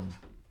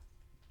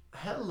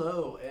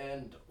Hello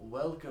and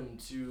welcome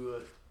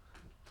to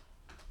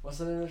what's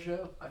the name of the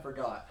show? I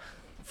forgot.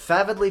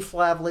 Favidly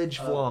Flavlage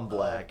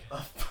Vlamblack.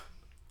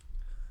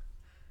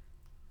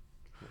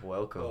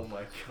 Welcome. Oh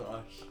my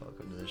gosh.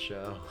 Welcome to the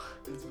show.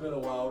 It's been a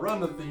while. Run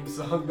the theme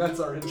song.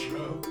 That's our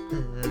intro.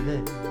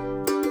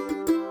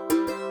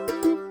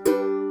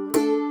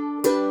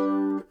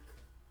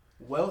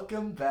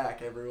 Welcome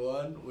back,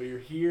 everyone. We're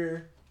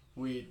here.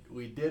 We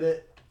did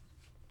it.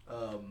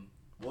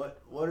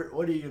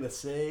 What are you gonna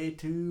say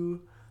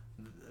to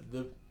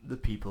the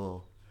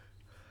people?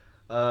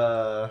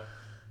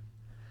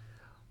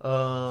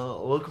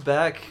 Welcome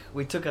back.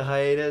 We took a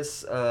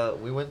hiatus.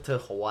 We went to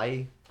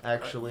Hawaii,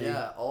 actually.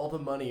 Yeah, all the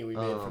money we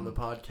made from the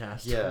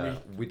podcast. Yeah,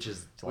 which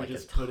is like we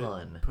just a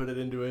ton. Put it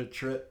into a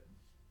trip.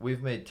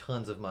 We've made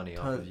tons of money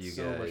off of you guys.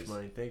 So much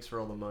money. Thanks for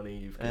all the money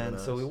you've given us. And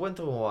so we went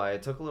to Hawaii,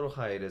 took a little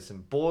hiatus,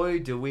 and boy,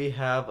 do we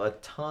have a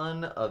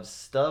ton of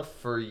stuff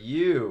for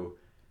you.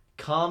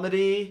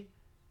 Comedy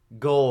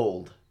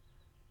gold.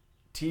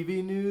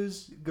 TV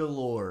news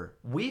galore.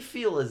 We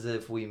feel as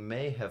if we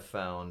may have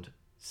found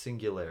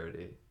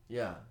singularity.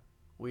 Yeah.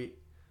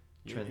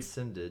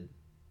 Transcended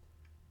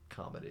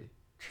comedy.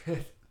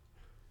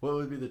 What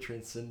would be the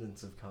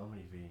transcendence of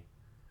comedy be?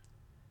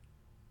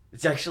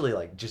 It's actually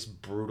like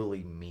just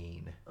brutally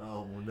mean.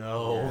 Oh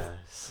no. Yeah,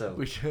 so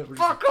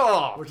Fuck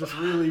off! We're just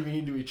really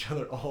mean to each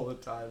other all the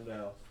time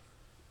now.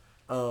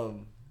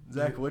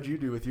 Zach, what'd you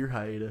do with your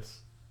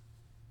hiatus?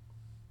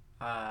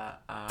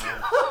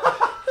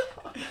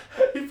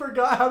 He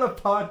forgot how to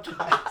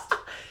podcast,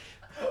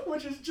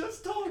 which is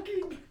just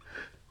talking.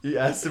 You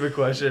asked him a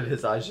question,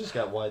 his eyes just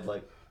got wide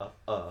like,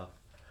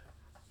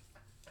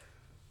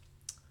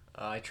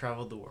 I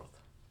traveled the world.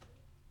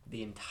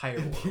 The entire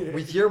world.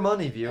 With your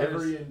money,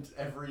 viewers.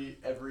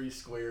 Every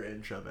square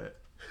inch of it.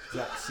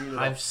 Zach's seen it all.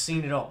 I've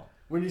seen it all.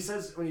 When he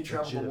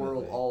traveled the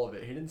world, all of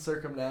it. He didn't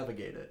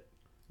circumnavigate it.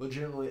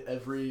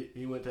 Legitimately,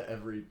 he went to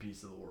every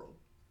piece of the world.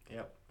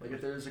 Yep. Like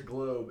if there's a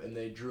globe and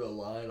they drew a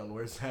line on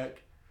where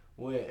Zach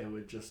went,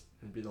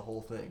 it'd be the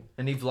whole thing.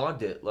 And he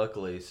vlogged it,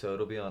 luckily, so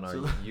it'll be on our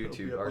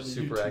YouTube, our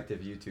super YouTube.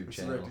 active YouTube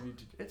channel.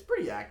 It's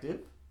pretty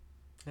active.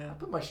 Yeah. I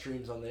put my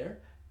streams on there.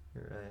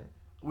 You're right.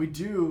 We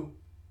do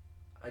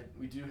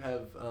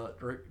have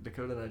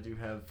Dakota and I do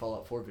have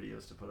Fallout 4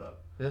 videos to put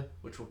up. Yeah.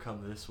 Which will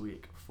come this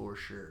week for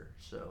sure.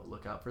 So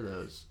look out for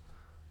those.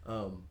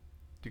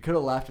 Dakota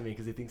laughed at me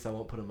because he thinks I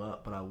won't put them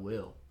up, but I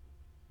will.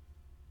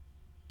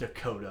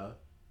 Dakota.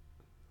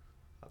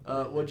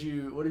 What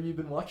have you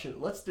been watching?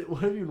 What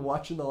have you been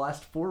watching the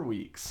last 4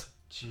 weeks?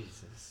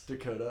 Jesus.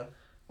 Dakota.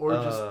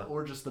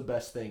 Or just the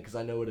best thing, because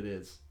I know what it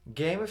is.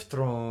 Game of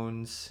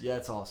Thrones. Yeah,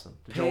 it's awesome.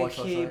 Did you watch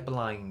last Peaky night?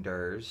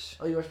 Blinders.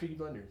 Oh, you watched Peaky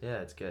Blinders? Yeah,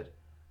 it's good.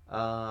 The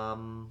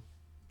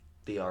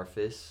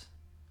Arfice.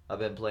 I've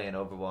been playing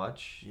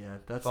Overwatch. Yeah,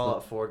 that's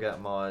Fallout 4 got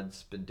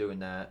mods. Been doing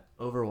that.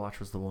 Overwatch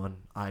was the one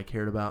I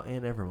cared about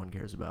and everyone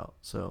cares about.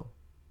 So.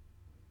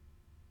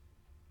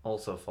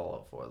 Also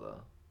Fallout 4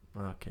 though.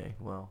 Okay,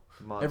 well.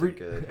 Mods are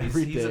good.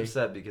 He's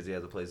upset because he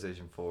has a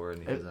PlayStation 4 and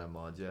he doesn't have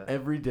mods yet.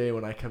 Every day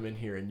when I come in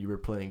here and you were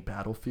playing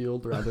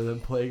Battlefield rather than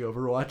playing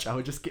Overwatch, I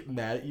would just get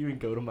mad at you and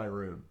go to my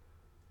room.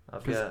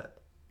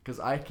 Because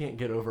I can't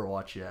get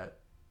Overwatch yet.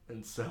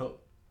 And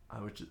so I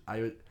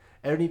would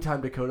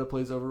anytime Dakota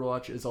plays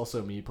Overwatch is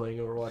also me playing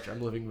Overwatch.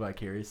 I'm living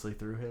vicariously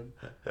through him.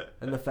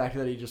 And the fact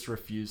that he just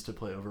refused to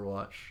play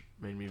Overwatch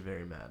made me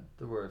very mad.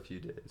 There were a few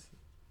days.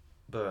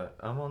 But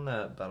I'm on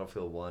that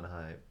Battlefield 1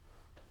 hype.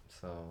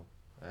 So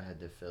I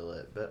had to fill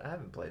it, but I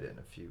haven't played it in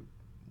a few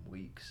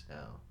weeks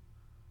now.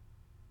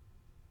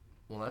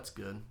 Well, that's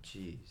good.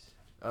 Jeez.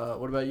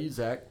 What about you,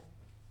 Zach?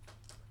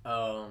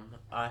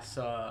 I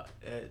saw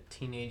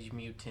Teenage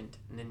Mutant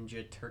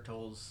Ninja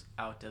Turtles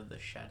Out of the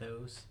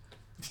Shadows.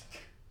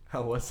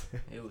 How was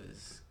it? It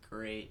was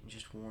great.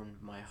 Just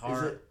warmed my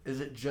heart.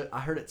 Is it just?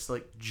 I heard it's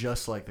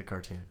just like the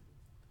cartoon.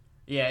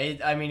 Yeah,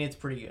 it's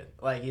pretty good.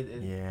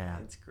 Yeah,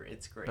 it's great.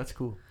 It's great. That's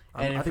cool.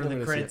 And for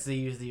the credits, they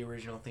use the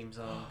original theme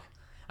song.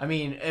 A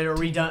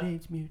redone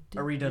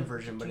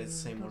version, but it's the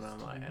same one I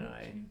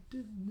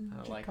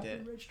liked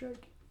it.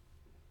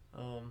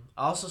 I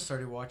also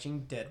started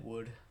watching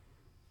Deadwood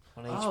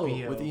on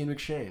HBO. With Ian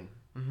McShane.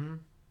 Mm-hmm.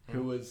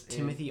 Who was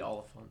Timothy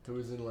Oliphant. Who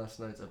was in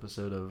last night's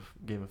episode of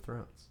Game of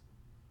Thrones.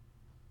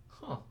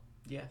 Huh.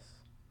 Yes.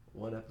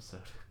 One episode.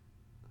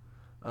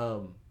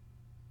 Well,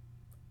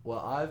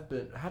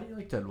 how do you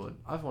like Deadwood?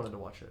 I've wanted to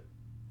watch it.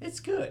 It's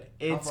good.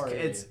 It's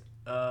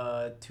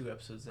 2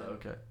 episodes in.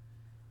 Okay.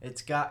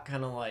 It's got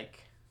kind of like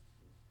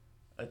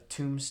a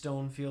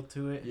Tombstone feel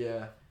to it.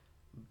 Yeah.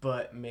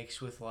 But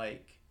mixed with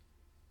like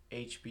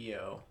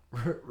HBO.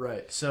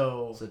 Right.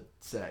 So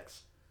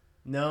sex.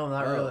 No,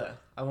 not really.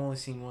 I've only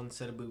seen one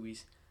set of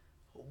boobies.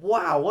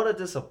 Wow, what a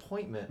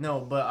disappointment. No,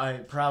 but I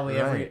probably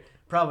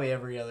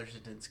every other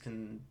sentence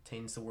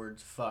contains the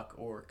words fuck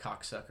or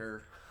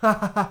cocksucker.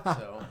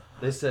 So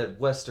they said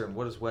Western.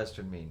 What does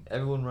Western mean?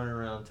 Everyone running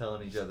around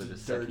telling each other to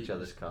suck each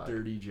other's cock.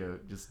 Dirty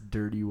joke, just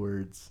dirty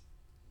words.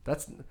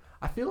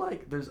 I feel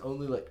like there's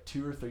only like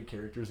 2 or 3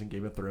 characters in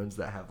Game of Thrones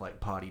that have like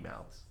potty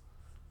mouths.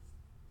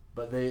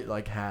 but they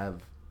like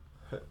have.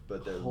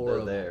 But they're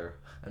Horrible. there.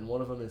 And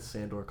one of them is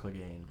Sandor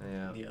Clegane.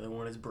 Yeah. The other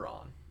one is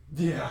Braun.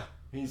 Yeah,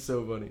 he's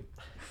so funny.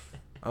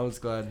 I was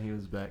glad he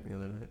was back the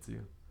other night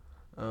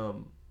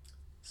too.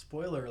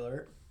 Spoiler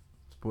alert.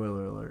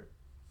 Spoiler alert.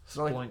 It's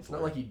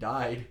not like he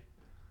died.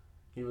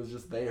 He was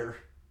just there.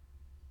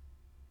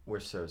 We're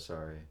so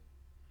sorry.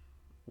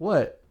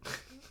 What?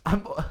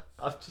 I'm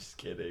just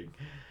kidding.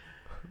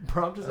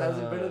 Brom just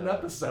hasn't been in an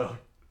episode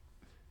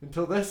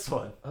until this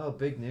one. Oh,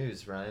 big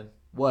news, Ryan.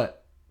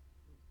 What?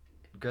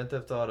 Grand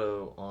Theft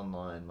Auto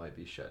Online might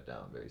be shut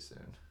down very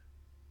soon.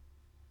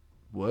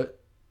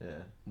 What?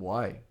 Yeah.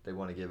 Why? They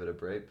want to give it a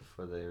break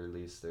before they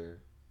release their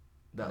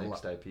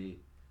next IP.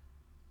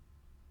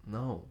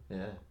 No.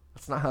 Yeah.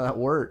 That's not how that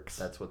works.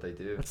 That's what they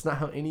do. That's not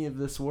how any of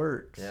this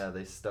works. Yeah,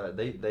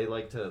 they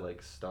like to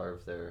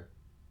starve their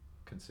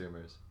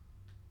consumers.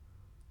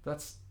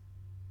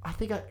 I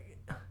think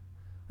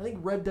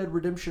Red Dead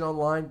Redemption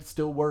Online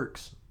still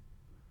works.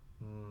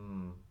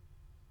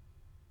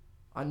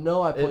 I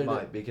know I played it.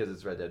 Might because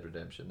it's Red Dead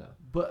Redemption now.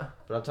 But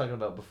I'm talking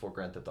about before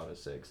Grand Theft Auto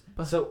 6.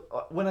 So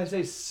when I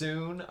say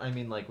soon, I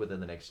mean like within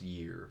the next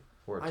year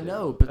or two. I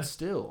know, but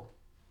still.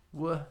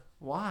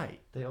 Why?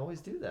 They always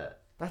do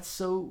that. That's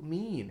so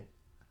mean.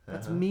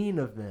 That's mean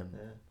of them.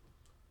 Yeah.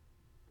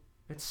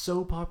 It's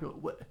so popular.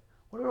 What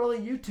are all the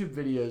YouTube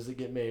videos that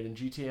get made in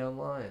GTA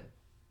Online?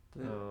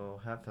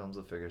 Half Films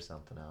will figure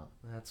something out.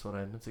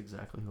 That's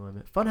exactly who I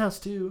meant.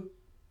 Funhouse 2.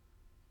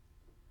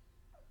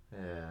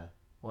 Yeah.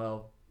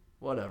 Well,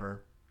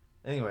 whatever.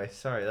 Anyway,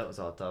 sorry, that was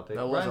off topic.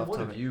 That was Ryan, off what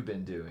have topic. you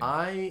been doing?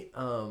 I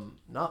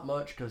not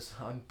much because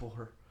I'm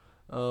poor.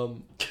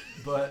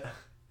 But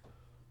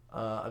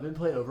I've been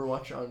playing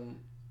Overwatch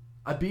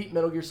I beat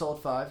Metal Gear Solid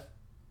 5,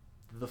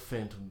 The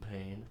Phantom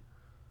Pain.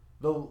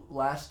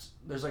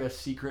 There's like a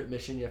secret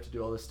mission you have to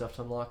do all this stuff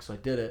to unlock, so I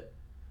did it.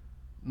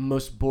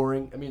 Most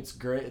boring. I mean, it's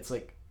great. It's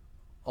like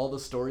all the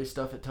story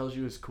stuff it tells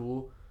you is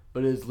cool,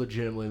 but it is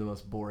legitimately the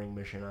most boring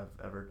mission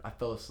I've ever. I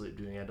fell asleep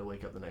doing it. I had to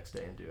wake up the next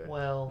day and do it.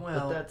 Well,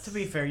 but to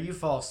be fair, you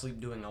fall asleep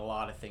doing a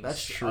lot of things.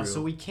 That's true.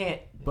 So we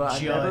can't But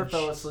judge. I never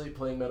fell asleep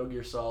playing Metal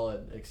Gear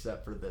Solid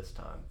except for this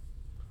time.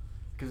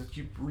 Because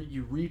you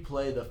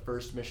replay the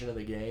first mission of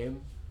the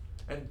game,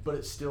 but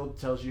it still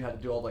tells you how to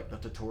do all like the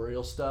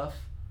tutorial stuff.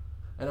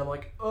 And I'm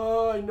like,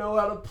 oh, I know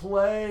how to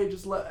play.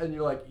 And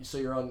you're like, so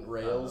you're on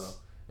rails,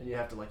 and you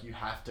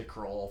have to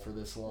crawl for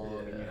this long,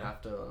 and you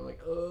have to. I'm like,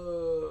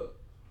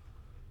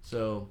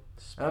 So,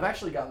 and I've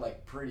actually gotten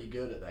like pretty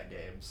good at that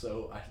game.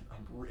 So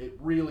it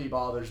really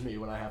bothers me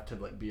when I have to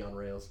like be on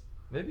rails.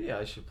 Maybe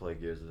I should play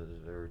Gears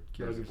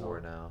of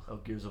War now. Oh,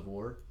 Gears of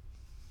War.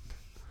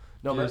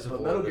 No, Gears of but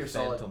War, Metal the Gear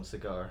Solid. Phantom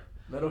Cigar.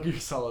 Metal Gear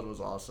Solid was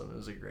awesome. It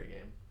was a great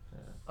game.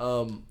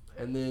 Yeah.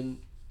 And then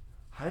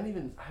I haven't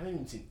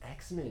even seen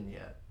X-Men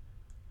yet,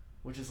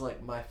 which is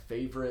like my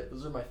favorite.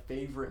 Those are my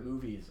favorite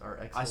movies. Are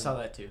X-Men. I saw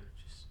that too.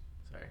 Just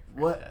sorry.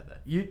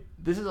 What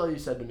This is all you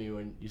said to me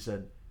when you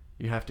said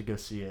you have to go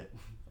see it.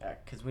 Yeah,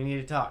 because we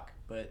need to talk,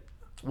 but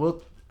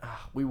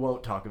we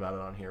won't talk about it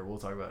on here. We'll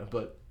talk about it,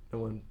 but the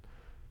one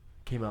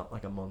came out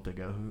like a month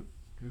ago.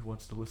 Who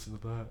wants to listen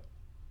to that?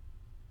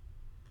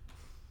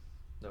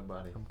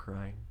 Nobody. I'm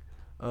crying.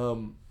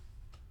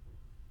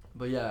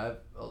 But yeah,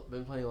 I've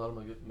been playing a lot of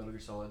Metal Gear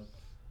Solid,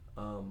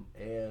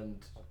 and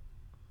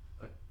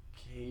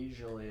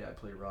occasionally I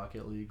play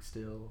Rocket League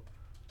still.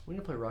 We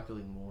need to play Rocket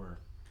League more.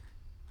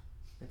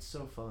 It's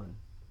so fun.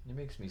 It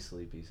makes me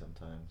sleepy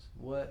sometimes.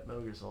 What?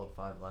 Metal Gear Solid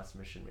 5 last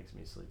mission makes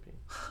me sleepy.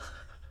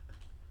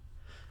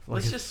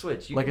 Let's just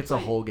switch. It's a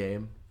whole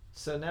game.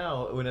 So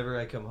now, whenever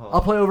I come home,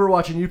 I'll play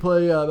Overwatch and you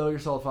play Metal Gear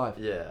Solid 5.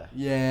 Yeah.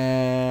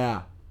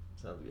 Yeah.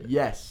 Sounds good.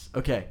 Yes.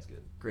 Okay. That's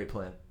good. Great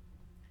plan.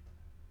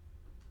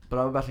 But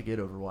I'm about to get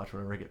Overwatch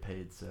whenever I get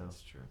paid, so.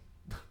 That's true.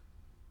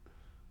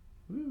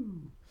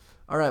 Woo.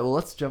 All right. Well,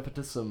 let's jump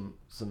into some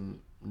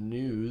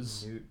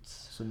news.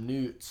 Newts. Some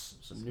newts.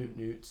 Some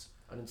newts.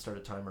 I didn't start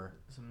a timer.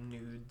 some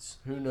nudes.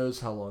 Who knows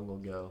how long we'll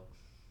go?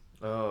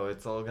 Oh,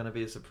 it's all gonna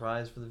be a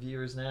surprise for the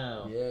viewers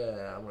now.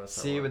 Yeah, I'm gonna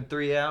start. See you in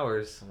 3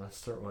 hours. I'm gonna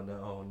start one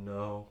now. Oh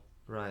no.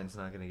 Ryan's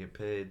not gonna get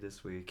paid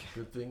this week.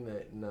 Good thing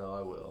that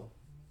I will.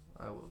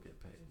 I will get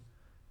paid.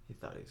 He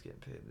thought he was getting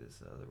paid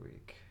this other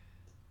week.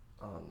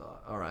 Oh, I'm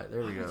not. All right,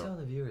 there we Why are you go. telling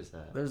the viewers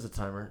that? There's a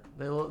timer.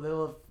 They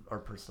love our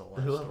personal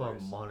life They love our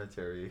stories.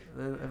 monetary.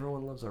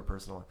 Everyone loves our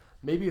personal life.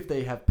 Maybe if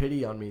they have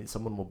pity on me,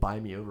 someone will buy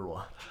me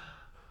Overwatch.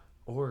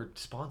 Or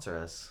sponsor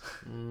us.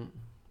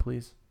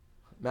 Please.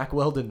 Mac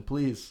Weldon,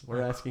 please.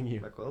 We're asking you.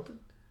 Mac Weldon?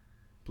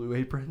 Blue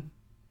Apron?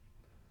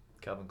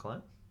 Calvin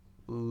Klein?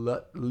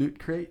 Loot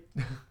Crate?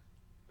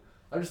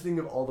 I'm just thinking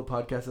of all the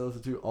podcasts I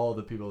listen to, all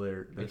the people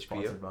they're HBO?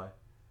 sponsored by.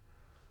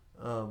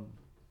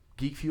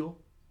 Geek Fuel?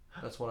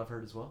 That's one I've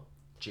heard as well.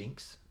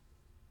 Jinx?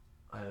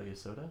 I owe you a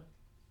soda?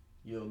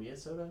 You owe me a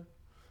soda?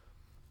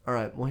 All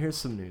right, well, here's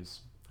some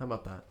news. How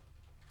about that?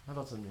 How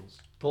about some news?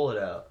 Pull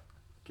it out.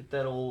 Get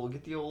the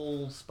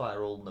old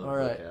spiral notebook All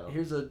right, out.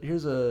 here's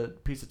a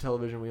piece of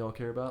television we all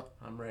care about.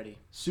 I'm ready.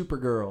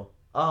 Supergirl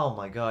Oh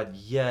my god,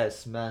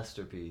 yes,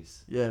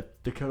 masterpiece. Yeah,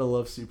 Dakota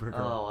loves Supergirl.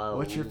 Oh,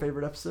 What's your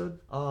favorite episode?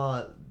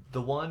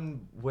 The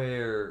one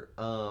where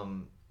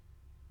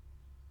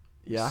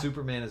Yeah.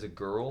 Superman is a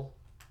girl.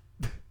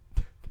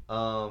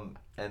 And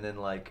then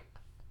like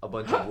a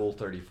bunch of Rule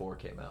 34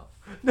 came out.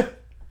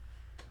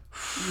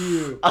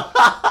 Ew.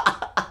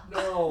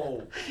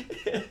 No.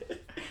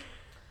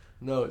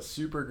 No, it's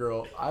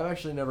Supergirl. I've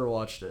actually never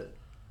watched it.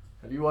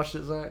 Have you watched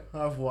it, Zach?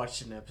 I've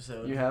watched an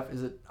episode. You have?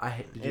 Is it?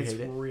 Did you hate it?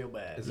 It's real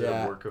bad. Is it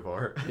a work of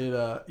art?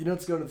 It you know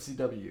it's going to the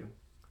CW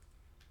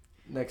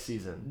next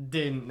season.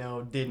 Didn't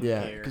care.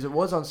 Yeah, because it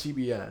was on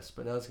CBS,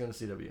 but now it's going to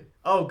CW.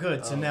 Oh,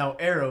 good. So now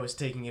Arrow is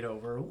taking it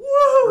over. Woo!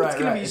 Right, It's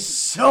gonna right. be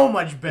so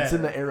much better. It's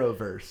in the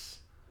Arrowverse.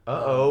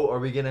 Are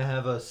we gonna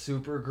have a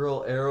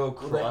Supergirl Arrow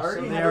Well, they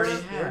already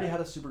crossover? had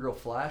a Supergirl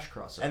Flash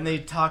crossover. And they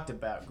talked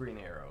about Green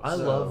Arrow. I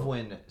love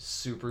when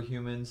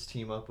superhumans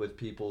team up with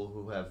people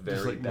who have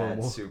Just, very like, bad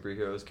normal.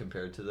 superheroes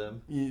compared to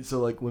them.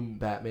 So like when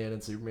Batman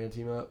and Superman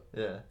team up.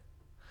 Yeah.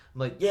 I'm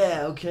like,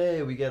 yeah,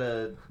 okay, we get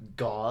a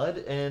god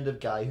and a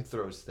guy who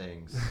throws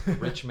things.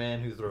 Rich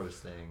man who throws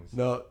things.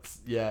 No,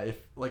 yeah, if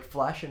like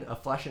Flash and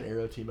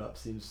Arrow team up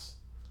seems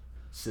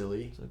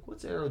silly. It's like,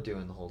 what's Arrow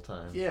doing the whole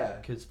time? Yeah.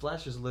 Because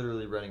Flash is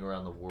literally running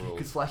around the world.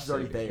 Because Flash is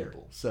already saving there,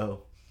 people.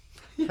 so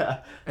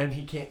Yeah. and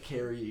he can't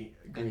carry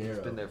Green And Arrow.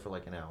 he's been there for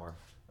like an hour.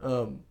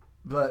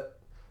 But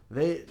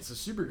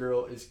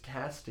Supergirl is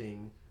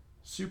casting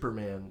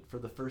Superman for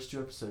the first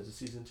 2 episodes of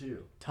season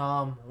 2.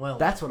 Tom Welling.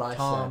 That's what I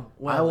Tom said.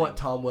 Welling. I want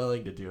Tom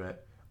Welling to do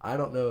it. I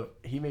don't know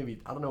if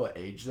I don't know what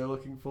age they're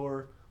looking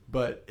for,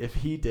 but if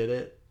he did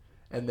it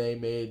and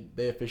they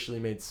officially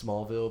made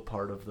Smallville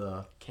part of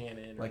the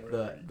canon. like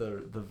or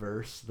the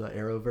verse, the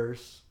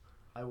Arrowverse.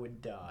 I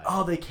would die.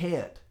 Oh, they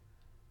can't.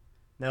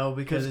 No,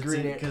 because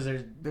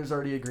There's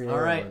already a Green All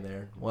Arrow right. in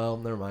there. Well,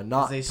 never mind.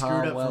 Not they Tom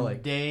screwed up Welling.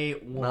 from day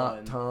one.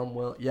 Not Tom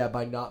Welling. Yeah,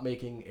 by not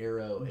making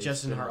Arrow a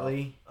Justin spin-off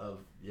Hartley.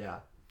 Yeah.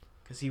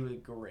 Because he was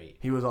great.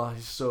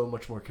 He's so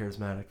much more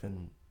charismatic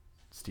than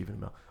Stephen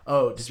Amell.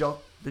 Oh, did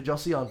y'all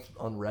see on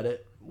Reddit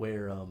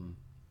where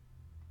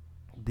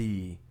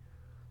the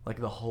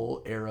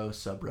whole Arrow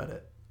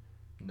subreddit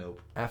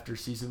Nope. after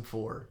season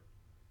 4?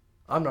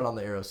 I'm not on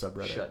the Arrow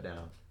subreddit. Shut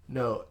down.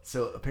 No,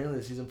 so apparently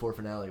the season 4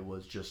 finale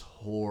was just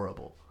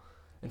horrible.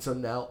 And so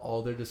now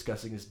all they're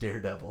discussing is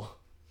Daredevil.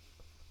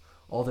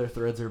 All their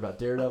threads are about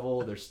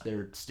Daredevil.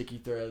 Their sticky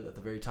thread at the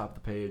very top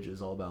of the page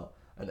is all about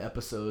an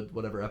episode,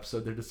 whatever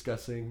episode they're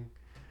discussing.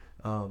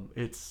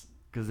 It's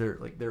because they're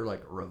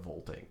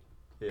revolting.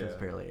 Yeah. Because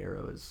apparently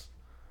Arrow is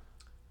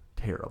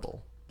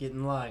terrible. Get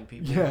in line,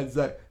 people. Yeah,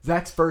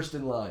 Zach's first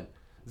in line.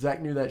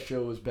 Zach knew that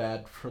show was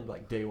bad from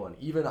like day one.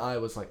 Even I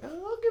was like, oh,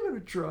 I'll give it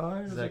a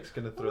try. Zach's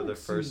gonna throw the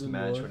first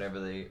match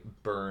whenever they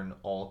burn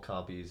all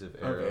copies of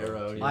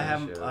Arrow. Yeah. I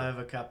have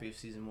a copy of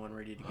season 1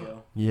 ready to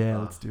go. Yeah,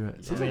 let's do it.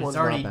 I Season mean, one's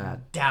it's already not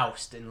bad.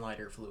 doused in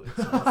lighter fluid,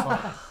 so we're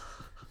fine.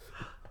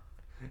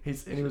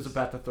 He was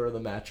about to throw the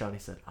match on. He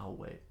said, "I'll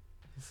wait."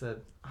 He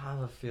said, I have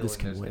a feeling This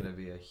can there's wait. gonna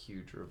be a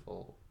huge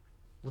revolt.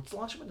 Let's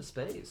launch him into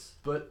space.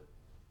 But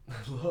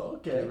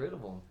okay, Get rid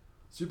of him.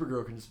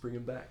 Supergirl can just bring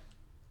him back.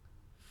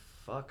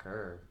 Fuck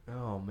her.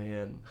 Oh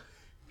man,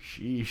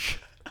 sheesh.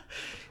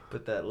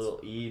 Put that little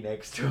E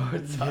next to our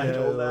Yeah,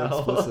 title now.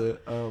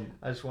 explicit.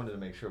 I just wanted to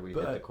make sure we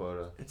but hit the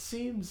quota. It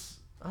seems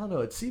I don't know.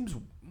 It seems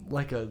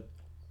like a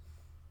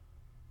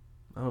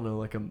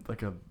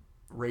like a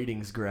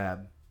ratings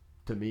grab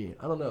to me.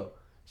 I don't know.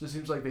 It just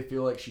seems like they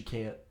feel like she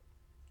can't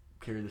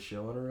carry the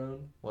show on her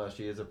own. Well,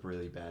 she is a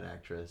really bad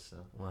actress, so.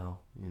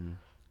 Well,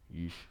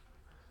 yeesh.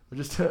 But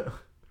just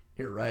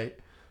you're right.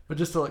 But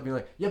just to like be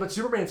like, yeah, but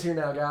Superman's here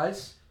now,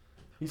 guys.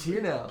 He's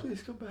here now.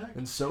 Please come back.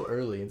 And so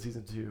early in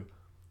season 2.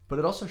 But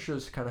it also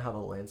shows kind of how the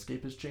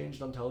landscape has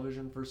changed on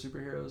television for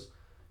superheroes.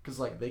 Because,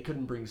 like, they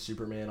couldn't bring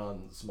Superman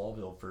on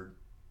Smallville for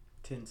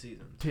 10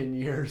 seasons. 10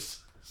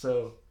 years.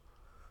 So,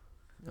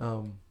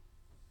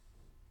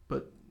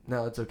 but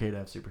now it's okay to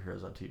have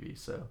superheroes on TV.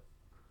 So,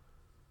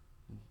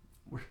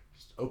 we're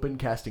just open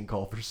casting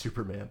call for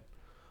Superman.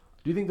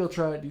 Do you think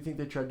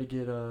they tried to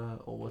get,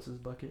 what's his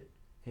bucket?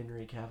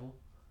 Henry Cavill?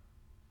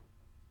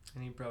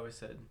 And he probably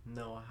said,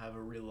 no, I have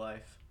a real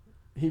life.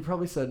 He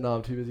probably said, no,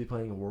 I'm too busy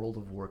playing World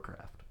of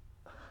Warcraft.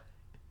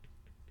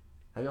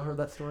 Have y'all heard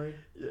that story?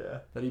 Yeah.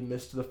 That he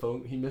missed the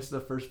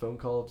first phone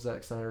call of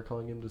Zack Snyder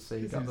calling him to say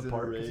he got the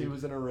part because he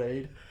was in a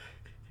raid.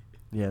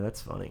 Yeah,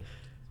 that's funny.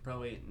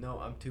 Probably, no,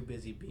 I'm too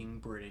busy being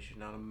British and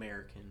not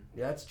American.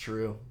 Yeah, that's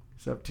true.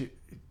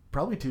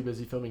 Probably too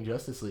busy filming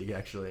Justice League,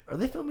 actually. Are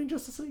they filming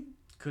Justice League?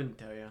 Couldn't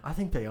tell you. I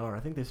think they are. I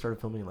think they started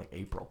filming in like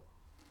April.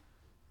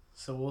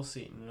 So we'll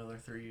see in another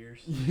 3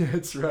 years. Yeah,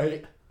 that's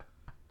right.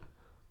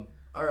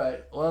 All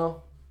right,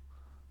 well,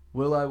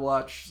 will I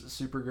watch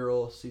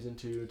Supergirl season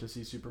 2 to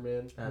see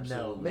Superman?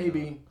 Absolutely.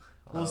 Maybe.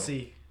 We'll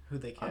see who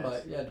they I cast.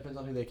 might. Yeah, it depends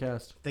on who they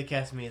cast. If they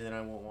cast me, then I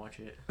won't watch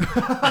it.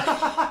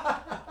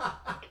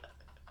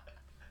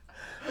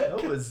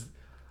 That was,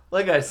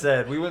 like I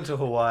said, we went to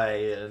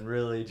Hawaii and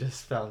really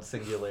just found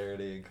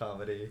singularity in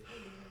comedy.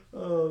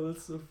 Oh,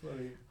 that's so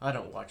funny. I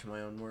don't watch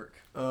my own work.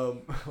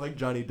 Like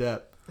Johnny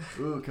Depp.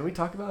 Ooh, can we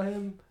talk about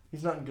him?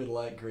 He's not in good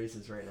light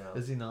graces right now.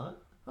 Is he not?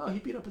 Oh, he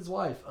beat up his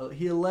wife.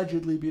 He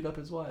allegedly beat up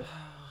his wife.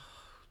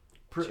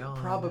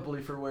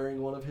 Probably for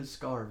wearing one of his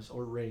scarves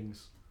or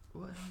rings.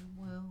 Well,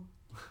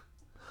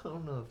 I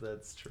don't know if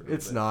that's true.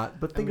 It's not.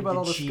 But think about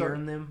all the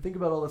Think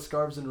about all the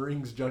scarves and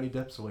rings Johnny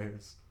Depp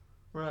wears.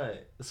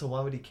 Right. So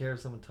why would he care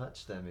if someone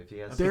touched them if he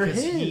has? They're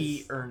because his.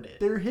 He earned it.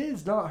 They're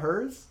his, not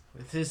hers.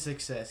 With his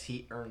success,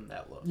 he earned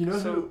that look. You know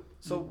who?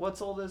 So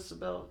what's all this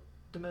about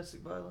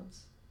domestic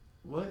violence?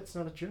 What? It's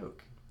not a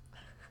joke.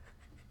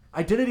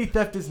 Identity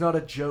theft is not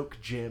a joke,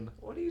 Jim.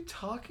 What are you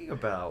talking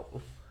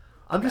about?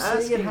 I'm just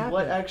saying it happened.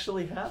 What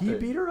actually happened? He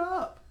beat her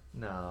up.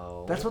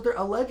 No. That's what they're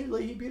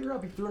allegedly. He beat her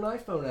up. He threw an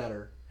iPhone at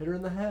her, hit her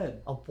in the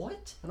head. A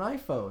what? An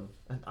iPhone.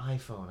 An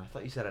iPhone. I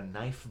thought you said a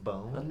knife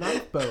bone. A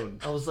knife bone.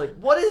 I was like,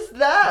 what is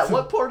that?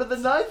 What part of the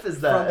knife is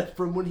that?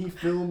 From when he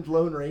filmed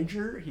Lone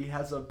Ranger, he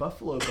has a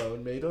buffalo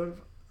bone made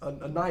of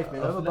a knife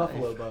made of a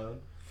buffalo bone.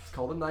 It's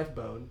called a knife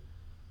bone.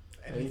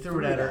 And he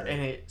threw it at her,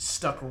 and it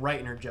stuck right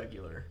in her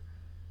jugular.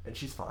 And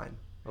she's fine.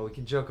 Well, we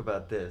can joke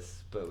about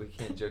this, but we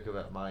can't joke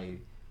about my...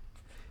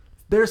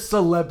 They're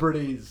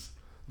celebrities.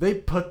 They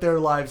put their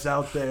lives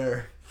out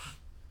there.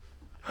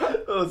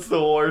 That's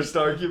the worst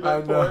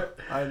argument for it.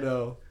 I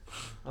know.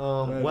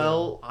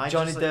 Well,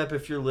 Johnny Depp,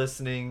 if you're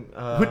listening...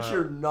 which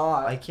you're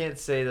not. I can't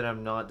say that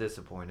I'm not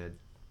disappointed,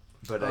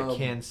 but I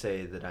can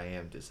say that I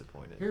am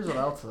disappointed. Here's what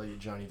I'll tell you,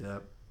 Johnny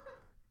Depp.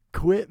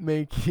 Quit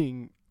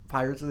making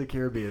Pirates of the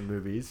Caribbean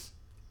movies.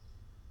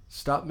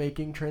 Stop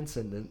making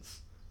Transcendence.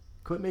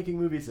 Quit making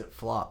movies that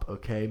flop,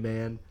 okay,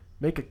 man?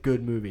 Make a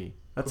good movie.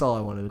 That's all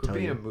I wanted to tell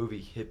you. Quit being a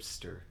movie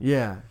hipster.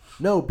 Yeah.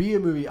 No, be a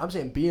movie. I'm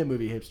saying be a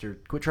movie hipster.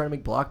 Quit trying to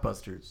make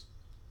blockbusters.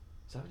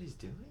 Is that what he's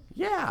doing?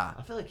 Yeah.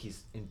 I feel like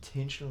he's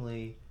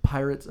intentionally...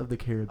 Pirates of the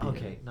Caribbean.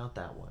 Okay, not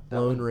that one.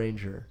 Lone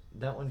Ranger.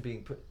 That one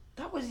being put...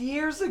 That was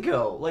years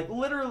ago. Like,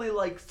 literally,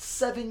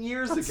 7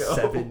 years ago.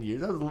 7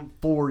 years. That was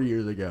 4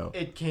 years ago.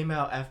 It came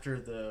out after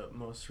the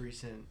most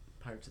recent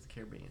Pirates of the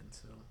Caribbean,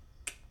 so...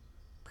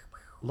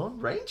 Lone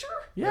Ranger?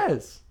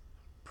 Yes.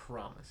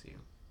 Promise you.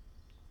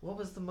 What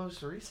was the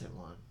most recent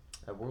one?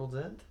 At World's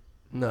End?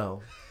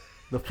 No.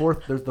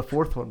 There's the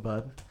fourth one,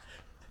 bud.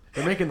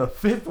 They're making the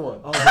fifth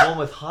one. Oh, the one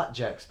with Hot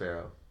Jack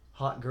Sparrow.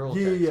 Hot Girl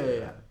Jack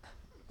Sparrow.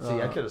 Yeah.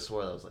 See, I could have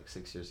swore that was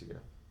 6 years ago.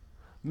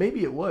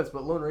 Maybe it was,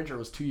 but Lone Ranger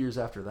was 2 years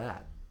after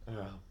that.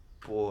 Oh,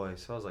 boy.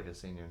 So I was like a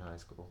senior in high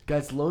school.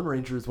 Guys, Lone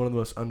Ranger is one of the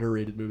most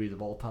underrated movies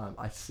of all time.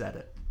 I said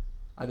it.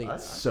 I think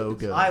it's so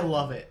good. I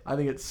love it. I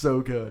think it's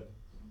so good.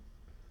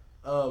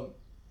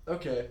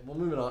 Okay, well,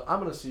 moving on. I'm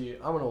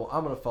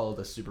gonna follow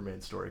this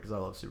Superman story because I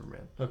love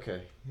Superman.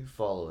 Okay, you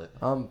follow it.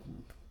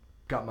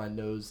 Got my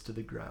nose to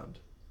the ground,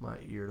 my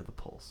ear to the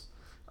pulse.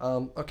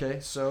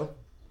 Okay, so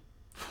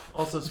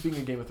also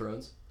speaking of Game of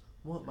Thrones,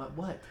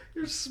 what?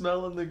 You're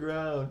smelling the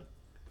ground.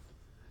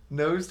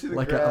 Nose to the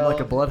ground. I'm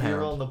like a bloodhound.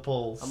 Ear on the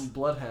pulse. I'm a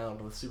bloodhound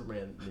with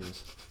Superman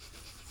news.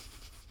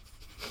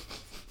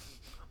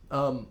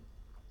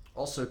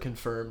 Also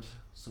confirmed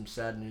some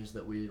sad news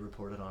that we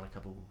reported on a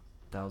couple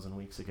 1,000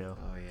 weeks ago.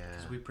 Oh yeah.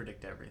 Because we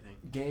predict everything.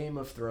 Game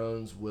of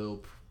Thrones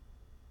will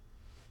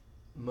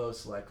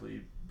most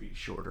likely be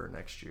shorter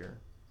next year.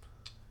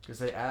 Because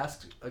they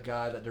asked a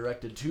guy that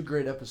directed 2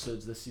 great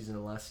episodes this season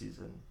and last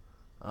season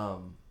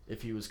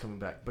if he was coming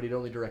back. But he'd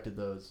only directed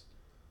those.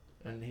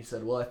 And he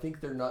said, well, I think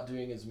they're not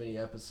doing as many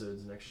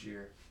episodes next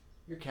year.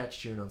 Your cat's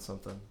chewing on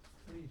something.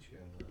 What are you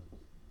chewing on?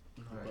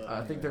 Right.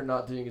 I think they're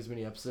not doing as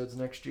many episodes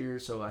next year,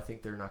 so I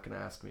think they're not going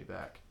to ask me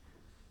back.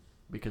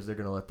 Because they're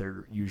going to let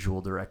their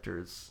usual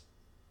directors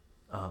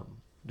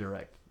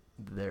direct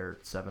their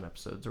 7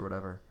 episodes or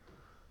whatever.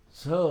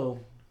 So,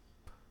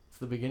 it's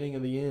the beginning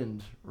of the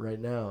end right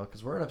now.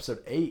 Because we're on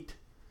episode 8.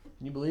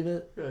 Can you believe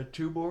it?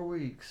 2 more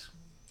weeks.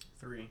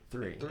 3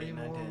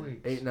 more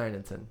weeks. 8, 9,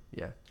 and 10.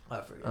 Yeah.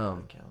 I forget how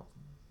to count.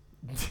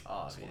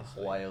 Obviously.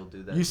 Hawaii will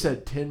do that. You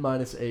said 10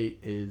 minus 8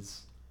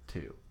 is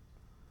 2.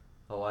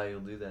 Hawaii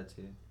will do that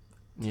too.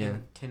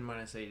 10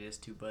 minus 8 is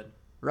 2, bud.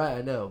 Right,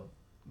 I know.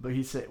 But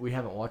he said we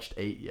haven't watched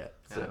 8 yet.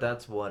 So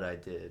that's what I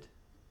did.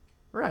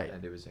 Right.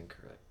 And it was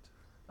incorrect.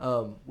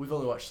 We've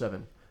only watched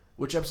 7.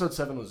 Which episode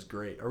 7 was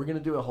great. Are we going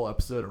to do a whole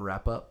episode, a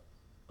wrap-up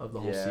of the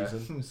whole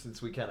season?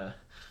 Since we kind of...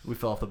 We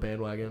fell off the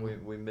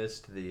bandwagon. We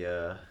missed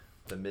the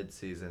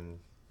mid-season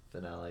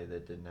finale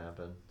that didn't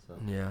happen. So.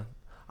 Yeah.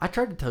 I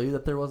tried to tell you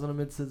that there wasn't a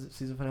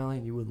mid-season finale,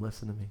 and you wouldn't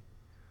listen to me.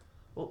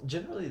 Well,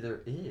 generally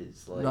there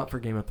is. Not for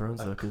Game of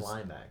Thrones, though. A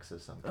climax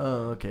of something.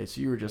 Oh, okay.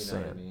 So you were just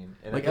saying. What I mean?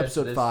 And like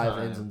episode 5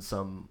 ends in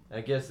some...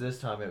 I guess this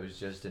time it was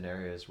just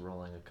Daenerys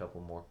rolling a couple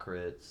more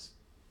crits.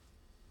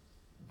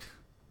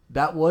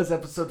 That was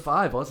episode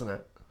 5, wasn't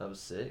it? That was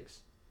 6.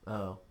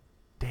 Oh.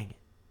 Dang it.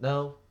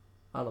 No.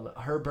 I don't know.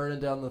 Her burning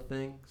down the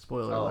thing?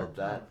 Spoiler alert.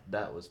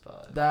 That was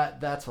 5.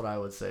 That's what I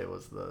would say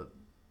was the...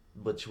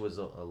 Which was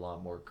a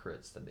lot more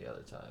crits than the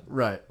other time.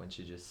 Right. When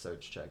she just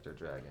search checked her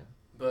dragon.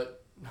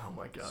 But Oh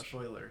my gosh.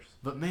 Spoilers.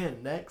 But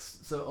man,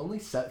 next, so only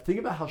think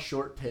about how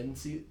short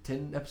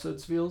 10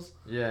 episodes feels.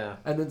 Yeah.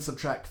 And then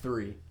subtract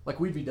 3. Like,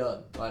 we'd be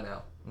done by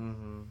now.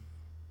 Mm-hmm.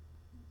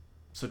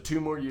 So 2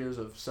 more years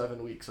of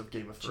 7 weeks of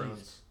Game of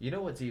Thrones. You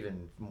know what's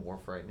even more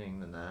frightening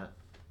than that?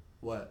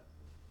 What?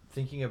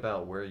 Thinking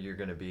about where you're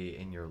going to be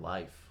in your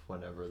life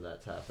whenever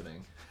that's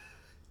happening.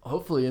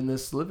 Hopefully in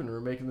this living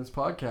room making this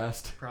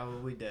podcast.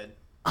 Probably dead.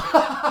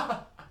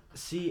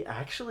 See,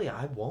 actually,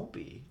 I won't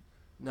be.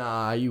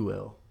 Nah, you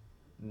will.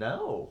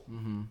 No.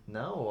 Mm-hmm.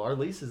 No, our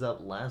lease is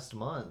up last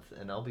month,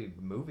 and I'll be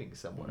moving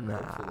somewhere,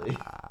 hopefully.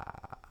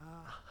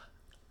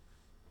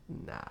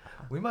 Nah.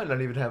 We might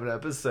not even have an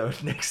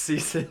episode next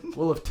season.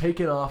 We'll have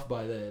taken off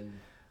by then.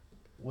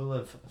 We'll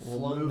have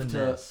flown move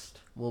the nest.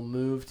 We'll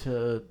move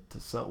to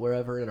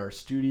wherever in our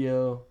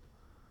studio,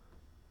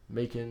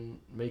 making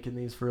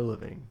these for a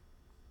living.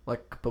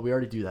 Like, but we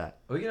already do that.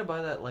 Are we gonna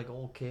buy that like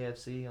old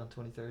KFC on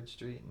 23rd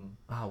Street and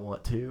I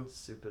want to.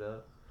 soup it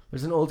up?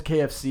 There's an old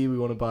KFC we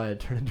want to buy and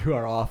turn into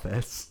our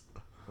office.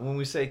 When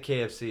we say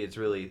KFC, it's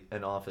really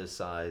an office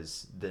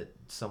size that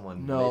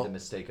someone No. made the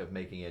mistake of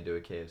making into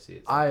a KFC.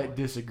 At some I point.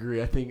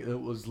 disagree. I think it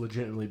was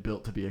legitimately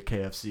built to be a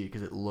KFC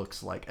because it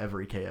looks like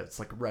every KFC. It's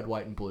like red,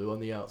 white, and blue on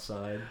the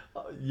outside.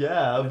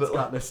 Yeah, And but it's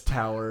got this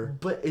tower.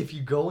 But if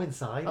you go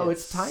inside,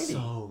 it's tiny.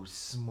 So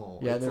small.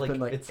 Yeah, it's there've been,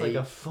 like, it's like a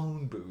 8.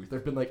 phone booth.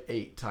 There've been like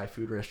 8 Thai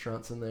food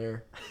restaurants in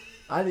there.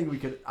 I think we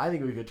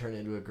could turn it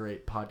into a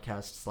great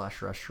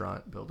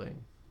podcast/restaurant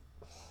building.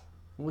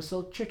 We'll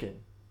sell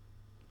chicken.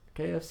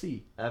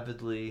 KFC.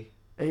 Avidly.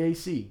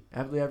 AAC.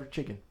 Avidly Average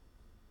Chicken.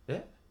 Yeah.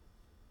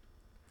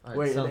 All right,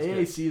 Wait, and sounds good.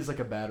 AAC is like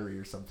a battery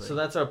or something. So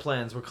that's our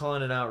plans. We're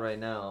calling it out right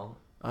now.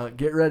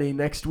 Get ready.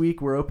 Next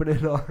week we're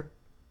opening our...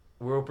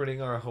 We're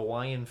opening our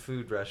Hawaiian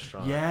food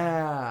restaurant.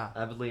 Yeah.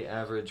 Avidly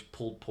Average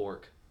pulled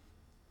pork.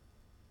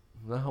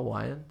 Is that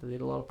Hawaiian? Do they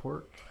eat a lot of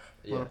pork?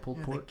 A lot Yeah. of pulled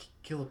Yeah, pork? they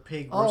kill a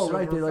pig. Oh, roast it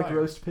right. over They a like fire,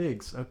 roast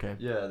pigs. Okay.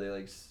 Yeah, they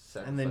like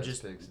sacrifice and then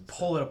just pigs and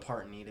pull stuff. it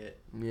apart and eat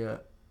it. Yeah.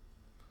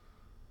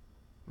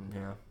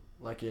 Yeah.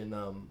 Like in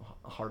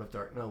Heart of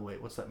Dark. No,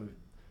 wait. What's that movie?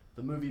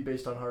 The movie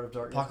based on Heart of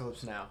Darkness.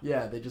 Apocalypse Now.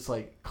 Yeah, they just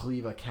like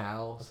cleave a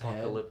cow's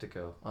head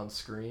Apocalyptico. on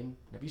screen.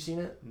 Have you seen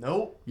it?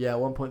 Nope. Yeah, at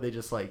one point they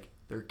just like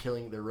they're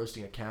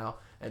roasting a cow,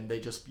 and you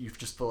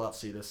just full out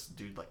see this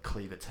dude like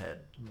cleave its head,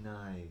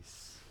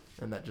 Nice.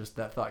 and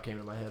that thought came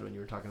to my head when you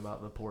were talking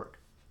about the pork.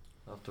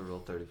 I'll have to roll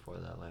 30 for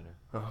that later.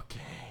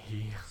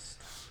 Okay.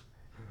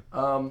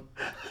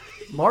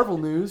 Marvel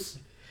news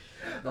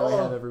that we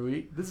have every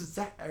week. This is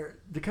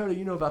Dakota.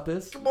 You know about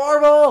this?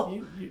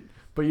 Marvel!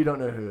 But you don't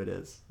know who it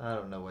is. I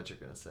don't know what you're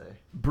going to say.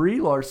 Brie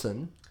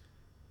Larson,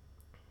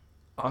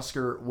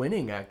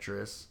 Oscar-winning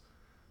actress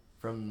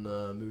from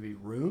the movie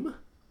Room,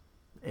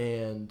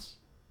 and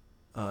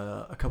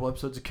a couple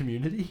episodes of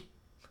Community.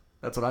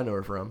 That's what I know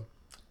her from.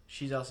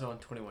 She's also on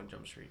 21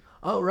 Jump Street.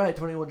 Oh, right,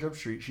 21 Jump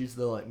Street. She's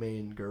the like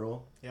main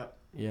girl. Yep.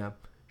 Yeah.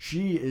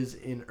 She is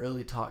in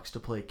early talks to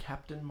play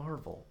Captain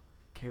Marvel,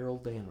 Carol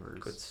Danvers.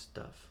 Good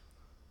stuff.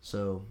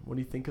 So, what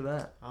do you think of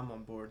that? I'm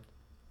on board.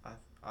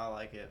 I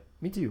like it.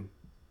 Me too.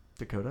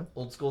 Dakota.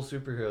 Old school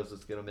superheroes,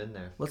 let's get them in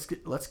there. Let's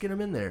get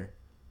him in there.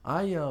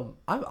 I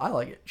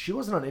like it. She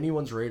wasn't on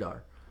anyone's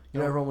radar. You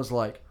know, everyone was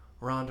like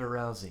Ronda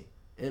Rousey,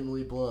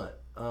 Emily Blunt,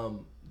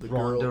 the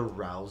Ronda girl.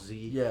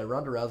 Rousey? Yeah,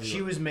 Ronda Rousey.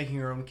 She was making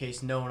her own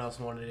case. No one else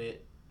wanted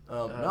it.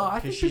 No, I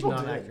think she's people not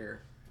an did.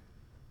 actor.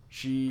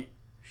 She's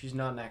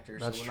not an actor,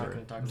 so That's we're not true.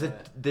 going to talk about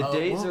that. The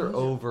days what are was it?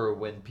 over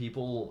when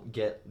people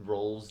get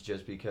roles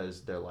just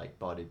because they're like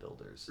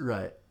bodybuilders.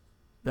 right.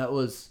 That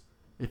was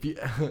if you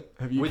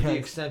have you With the guys,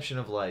 exception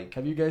of like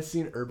have you guys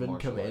seen Urban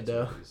martial arts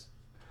Commando movies.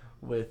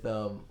 with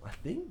I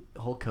think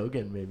Hulk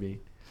Hogan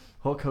maybe.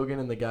 Hulk Hogan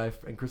and the guy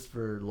and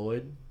Christopher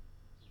Lloyd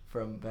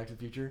from Back to the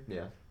Future.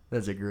 Yeah.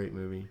 That's a great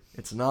movie.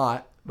 It's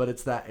not, but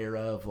it's that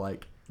era of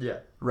like Yeah.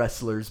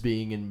 wrestlers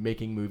being and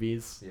making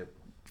movies Yep.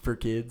 for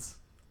kids.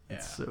 Yeah.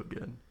 It's so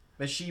good.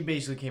 But she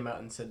basically came out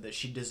and said that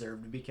she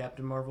deserved to be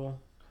Captain Marvel.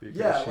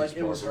 Because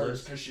she's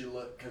marvelous. because she's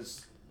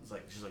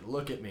like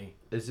look at me.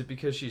 Is it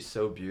because she's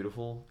so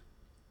beautiful?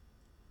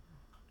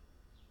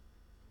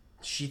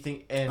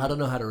 And I don't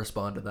know how to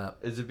respond to that.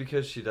 Is it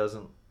because she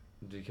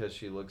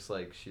looks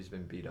like she's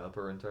been beat up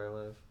her entire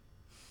life?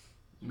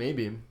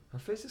 Maybe. Her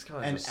face is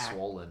kind And of just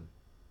swollen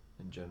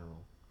in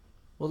general.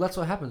 Well, that's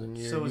what happens when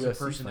you're so a is UFC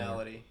her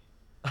personality.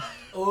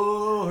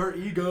 Oh, her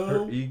ego.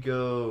 Her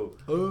ego.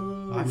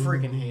 Oh. I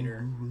freaking hate her.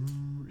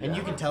 And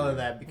you can tell her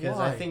that because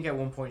I Why? think at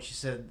one point she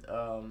said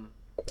the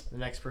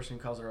next person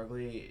who calls her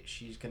ugly,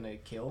 she's going to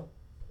kill.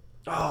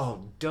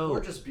 Oh, dope. Or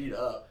just beat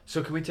up.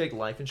 So can we take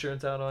life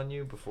insurance out on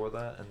you before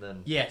that, and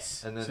then?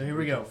 Yes. And then So here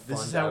we go. can This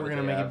is fund how we're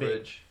going to out make the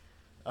it big.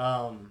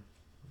 average.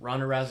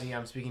 Ronda Rousey,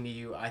 I'm speaking to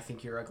you. I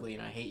think you're ugly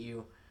and I hate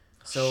you.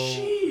 So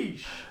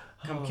Sheesh.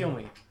 come kill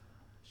me.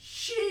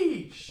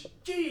 Sheesh.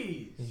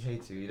 Jeez. He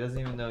hates you. He doesn't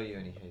even know you,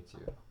 and he hates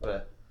you.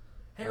 But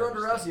Hey, Ronda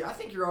Rousey, I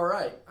think you're all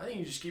right. I think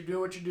you just keep doing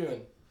what you're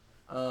doing.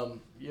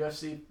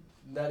 UFC.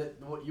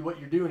 What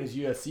you're doing is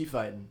UFC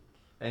fighting.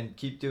 and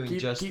keep doing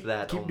Keep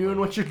that. Keep only. doing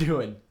what you're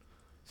doing.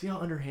 See how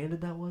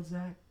underhanded that was,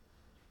 Zach?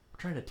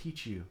 trying to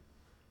teach you.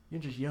 You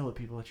can just yell at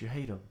people that you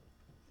hate them.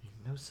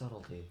 No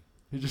subtlety.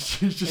 He's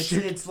just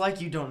shaking. It's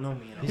like you don't know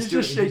me. He's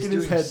just shaking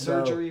his head.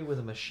 Surgery no. with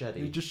a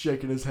machete. He's just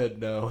shaking his head.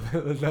 No,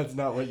 that's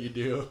not what you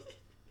do.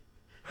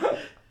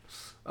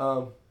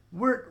 Ronda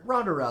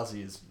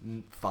Rousey is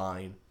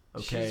fine.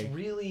 Okay. She's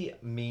really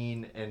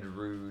mean and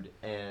rude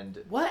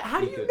and. What? How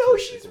do you know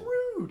she's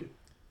rude?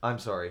 I'm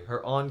sorry.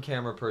 Her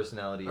on-camera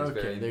personality is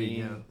very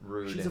mean,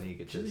 rude, and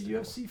egotistical. She's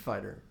a UFC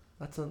fighter.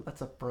 That's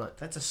a front.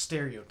 That's a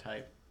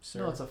stereotype, sir.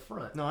 No, it's a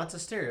front. No, that's a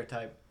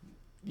stereotype.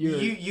 You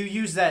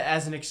use that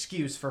as an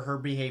excuse for her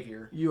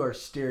behavior. You are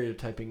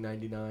stereotyping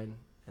 99,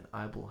 and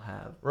I will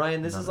have.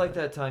 Ryan, this is like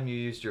that time you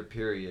used your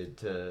period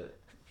to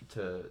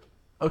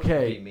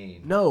be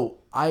mean. No,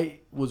 I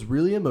was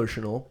really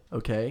emotional.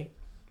 Okay,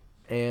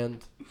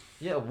 and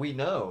yeah, we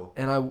know.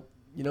 And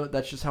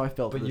that's just how I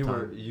felt. But at the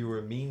time. you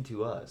were mean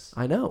to us.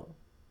 I know.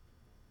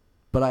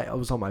 But I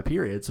was on my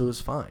period, so it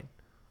was fine.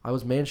 I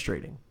was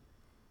menstruating.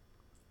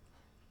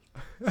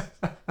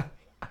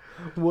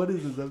 What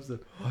is this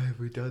episode? Why have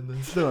we done this?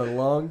 It's been a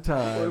long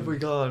time. Where have we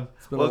gone?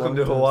 It's been Welcome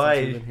to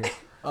Hawaii.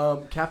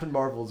 Captain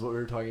Marvel is what we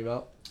were talking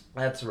about.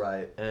 That's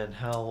right. And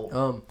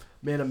how...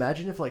 Man,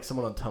 imagine if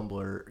someone on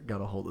Tumblr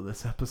got a hold of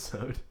this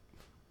episode.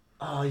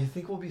 Oh, you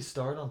think we'll be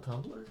starred on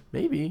Tumblr?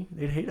 Maybe.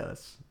 They'd hate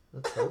us.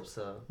 Let's hope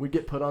so. We'd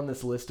get put on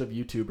this list of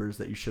YouTubers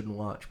that you shouldn't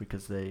watch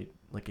because they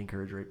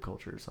encourage rape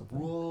culture or something.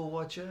 Whoa,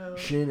 watch out.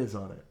 Shin is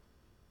on it.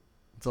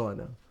 That's all I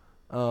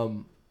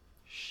know.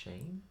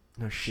 Shane?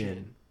 No,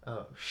 Shin.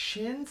 Oh,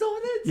 Shin's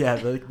on it? Yeah.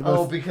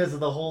 Because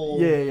of the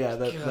whole... Yeah,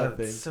 that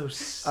thing. So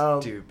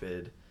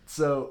stupid.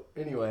 So,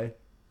 anyway.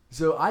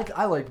 So,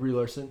 I like Brie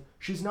Larson.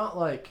 She's not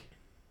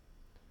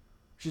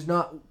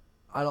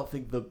I don't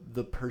think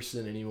the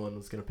person anyone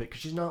was going to pick.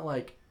 Because she's not,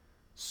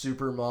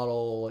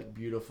 supermodel,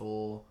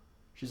 beautiful.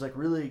 She's,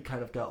 really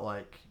kind of got,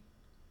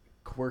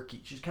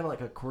 quirky. She's kind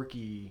of a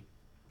quirky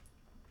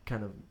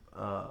kind of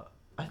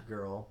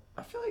girl.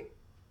 I feel like...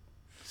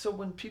 So,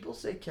 when people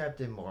say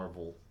Captain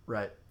Marvel...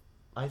 Right.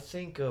 I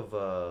think of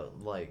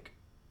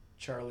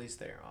Charlize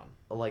Theron,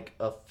 a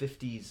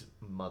 50s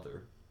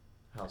mother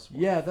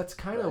housewife. Yeah, that's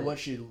kind of what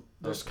she.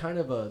 There's kind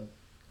of a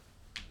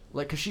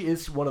because she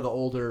is one of the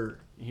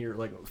older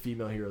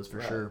female heroes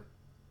for sure,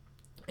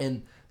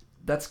 and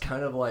that's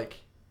kind of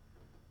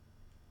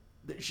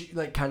she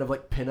kind of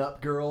pinup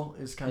girl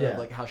is kind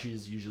of how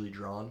she's usually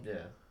drawn.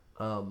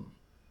 Yeah.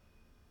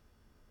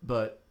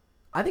 But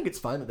I think it's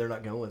fine that they're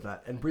not going with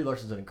that, and Brie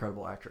Larson's an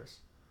incredible actress.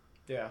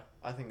 Yeah,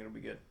 I think it'll be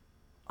good.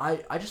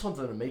 I just want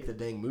them to make the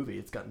dang movie.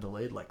 It's gotten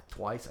delayed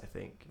twice, I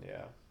think.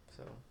 Yeah,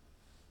 so.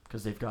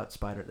 Because they got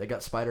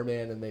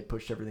Spider-Man and they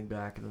pushed everything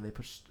back, and then they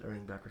pushed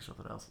everything back for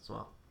something else as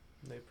well.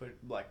 They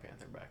put Black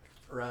Panther back.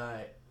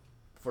 Right.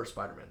 For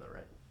Spider-Man though,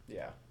 right?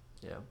 Yeah.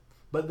 Yeah.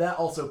 But that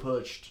also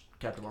pushed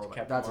Captain Marvel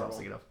back. That's what I was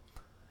thinking of.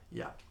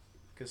 Yeah.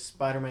 Because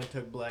Spider-Man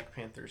took Black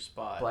Panther's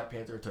spot. Black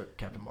Panther took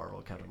Captain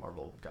Marvel. Captain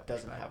Marvel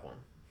doesn't have one.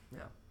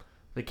 Yeah.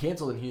 They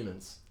canceled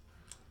Inhumans.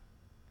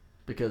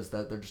 Because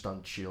they're just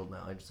on S.H.I.E.L.D.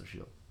 now. Agents of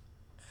S.H.I.E.L.D.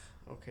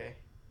 Okay.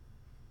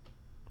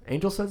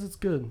 Angel says it's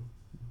good.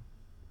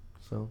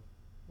 So.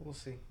 We'll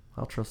see.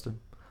 I'll trust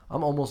him.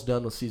 I'm almost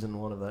done with season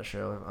 1 of that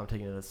show. I'm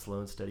taking it at a slow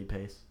and steady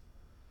pace.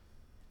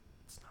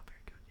 It's not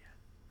very good yet.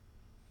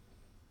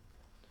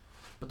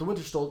 But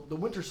the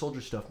Winter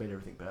Soldier stuff made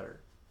everything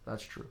better.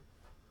 That's true.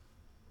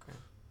 Okay.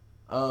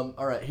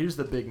 All right, here's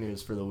the big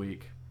news for the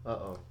week.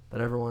 Uh-oh.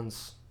 That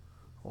everyone's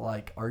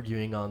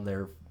arguing on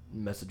their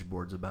message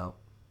boards about.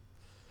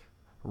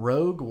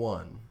 Rogue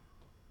One.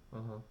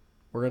 Uh-huh.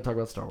 We're going to talk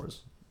about Star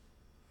Wars.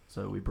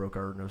 So we broke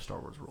our no Star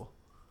Wars rule.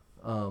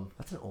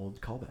 That's an old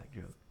callback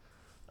joke.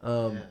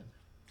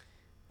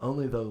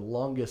 Only the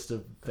longest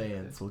of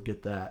fans will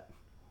get that.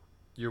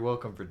 You're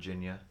welcome,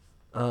 Virginia.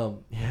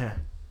 Yeah.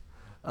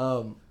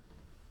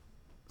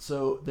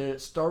 So the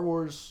Star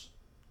Wars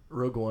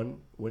Rogue One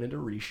went into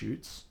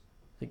reshoots.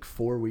 I think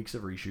 4 weeks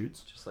of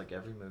reshoots. Just like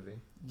every movie.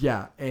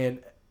 Yeah,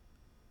 and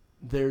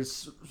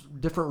there's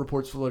different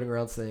reports floating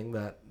around saying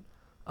that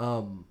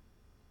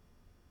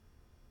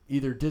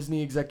either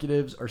Disney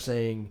executives are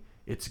saying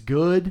it's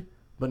good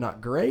but not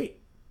great,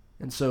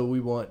 and so we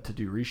want to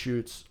do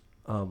reshoots,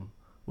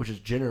 which is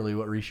generally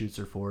what reshoots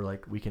are for.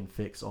 We can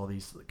fix all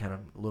these kind of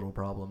little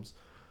problems.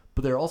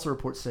 But there are also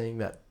reports saying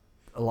that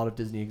a lot of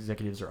Disney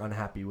executives are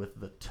unhappy with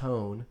the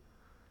tone,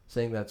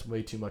 saying that's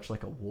way too much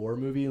like a war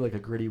movie, like a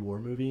gritty war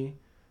movie,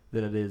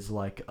 than it is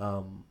like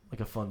a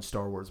fun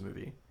Star Wars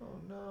movie. Oh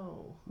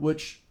no.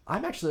 Which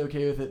I'm actually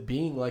okay with it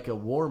being like a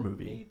war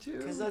movie. Me too.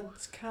 Because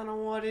that's kind of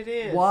what it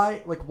is.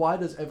 Why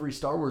does every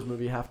Star Wars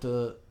movie have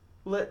to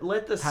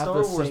let the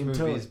Star Wars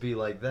movies be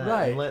like that?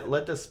 Right. And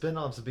let the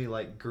spin-offs be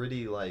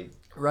gritty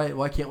Right.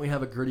 Why can't we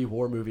have a gritty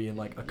war movie and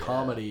a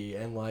comedy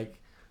and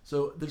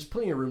so there's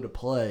plenty of room to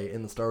play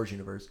in the Star Wars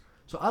universe.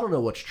 So I don't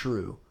know what's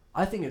true.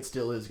 I think it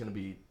still is going to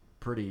be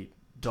pretty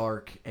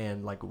dark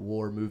and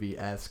war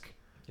movie-esque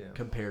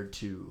compared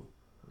to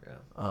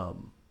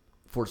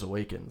Force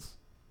Awakens.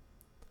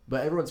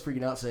 But everyone's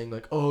freaking out saying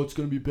oh, it's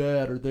going to be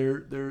bad, or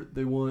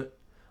they want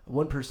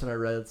one person I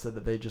read said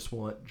that they just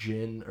want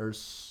Jin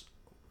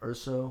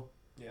Urso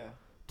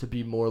to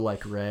be more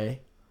like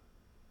Rey,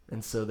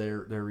 and so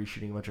they're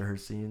reshooting a bunch of her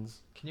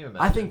scenes. Can you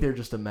imagine? I think they're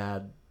just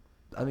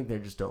I think they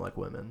just don't like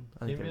women.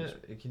 Can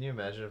you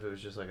imagine if it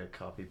was just like a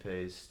copy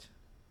paste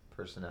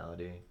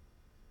personality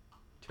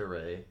to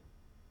Rey?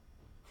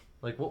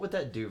 Like, what would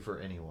that do for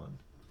anyone?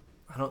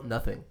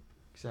 Nothing.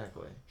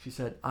 Exactly. She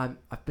said, I've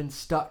been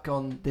stuck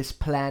on this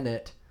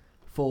planet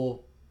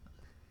for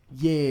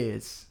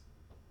years.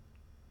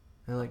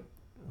 And like,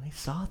 we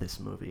saw this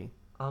movie.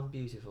 I'm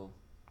beautiful.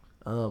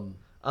 We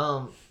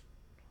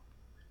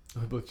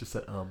both just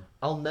said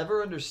I'll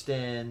never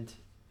understand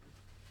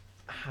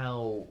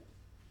how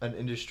an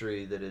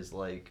industry that is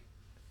like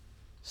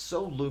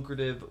so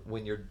lucrative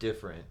when you're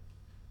different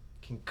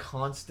can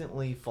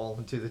constantly fall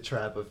into the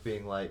trap of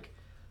being like,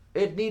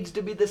 it needs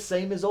to be the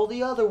same as all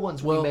the other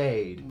ones we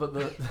made. But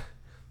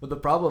the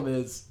problem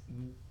is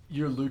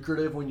you're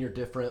lucrative when you're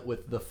different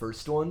with the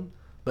first one,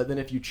 but then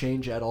if you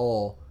change at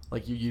all,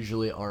 like, you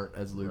usually aren't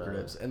as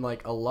lucrative. Right. And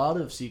like a lot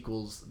of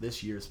sequels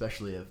this year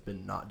especially have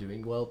been not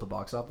doing well at the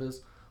box office.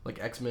 Like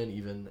X-Men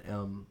even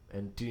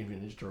and Teenage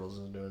Mutant Ninja Turtles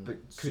isn't doing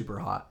super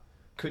hot.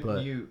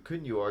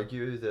 Couldn't you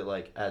argue that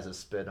like as a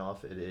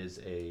spin-off it is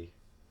a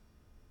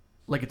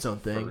like its own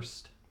thing?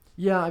 First?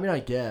 Yeah, I mean I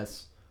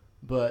guess.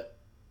 But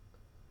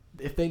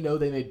if they know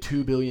they made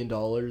 $2 billion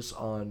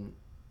on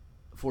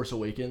Force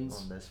Awakens,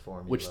 on this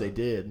formula, which they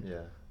did,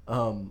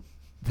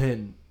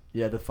 then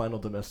the final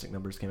domestic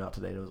numbers came out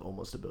today and it was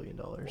almost $1 billion.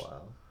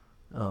 Wow.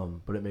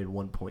 But it made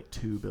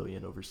 $1.2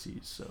 billion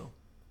overseas, so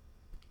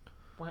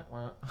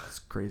it's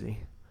crazy.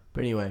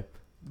 But anyway,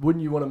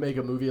 wouldn't you want to make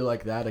a movie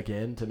like that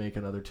again to make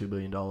another $2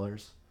 billion?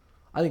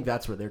 I think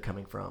that's where they're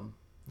coming from.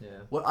 Yeah.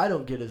 What I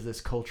don't get is this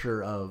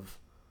culture of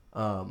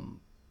a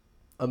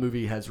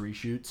movie has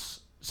reshoots,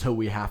 so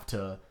we have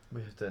to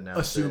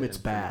assume it's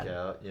bad.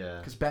 Yeah.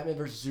 Because Batman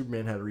vs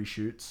Superman had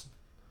reshoots.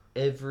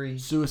 Every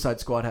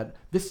Suicide Squad had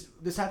this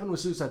happened with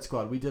Suicide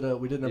Squad. We did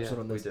an episode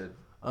on this. We did.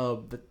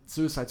 The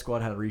Suicide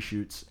Squad had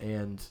reshoots,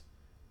 and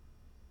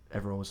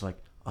everyone was like,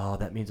 "Oh,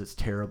 that means it's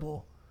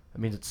terrible. That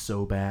means it's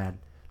so bad."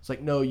 It's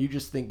like, no, you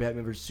just think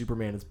Batman vs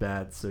Superman is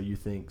bad, so you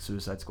think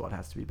Suicide Squad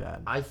has to be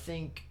bad. I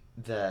think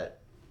that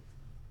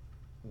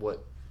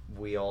what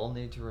we all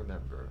need to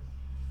remember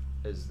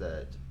is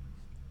that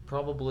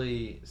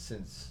probably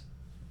since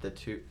the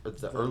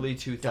early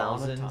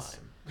 2000s,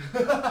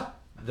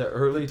 the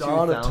early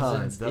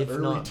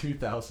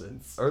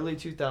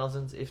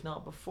 2000s, if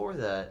not before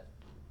that,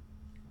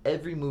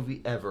 every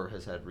movie ever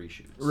has had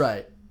reshoots.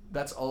 Right.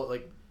 That's all.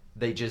 Like,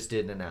 they just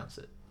didn't announce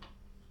it.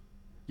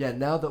 Yeah.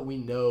 Now that we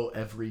know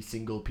every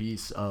single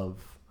piece of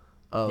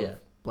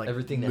like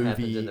everything movie, that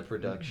happens in the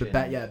production,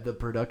 the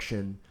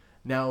production.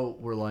 Now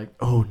we're like,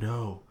 oh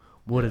no,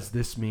 what does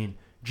this mean?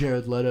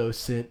 Jared Leto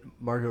sent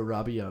Margot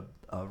Robbie a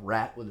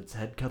rat with its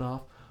head cut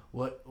off.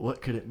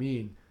 What could it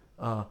mean?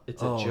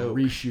 It's a joke.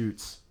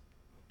 Reshoots.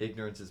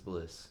 Ignorance is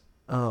bliss.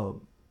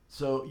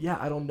 So yeah,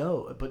 I don't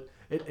know, but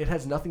it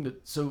has nothing to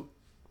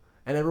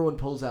and everyone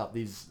pulls out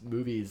these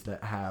movies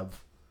that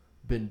have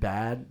been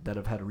bad that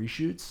have had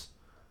reshoots.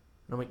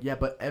 And I'm like, yeah,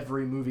 but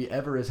every movie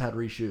ever has had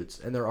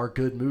reshoots, and there are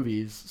good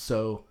movies,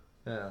 so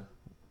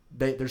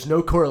there's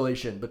no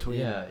correlation between.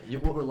 Yeah,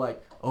 people were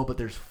like, oh, but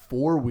there's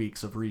 4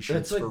 weeks of reshoots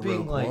that's like for being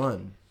Rogue like,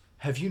 One.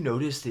 Have you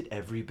noticed that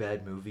every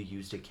bad movie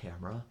used a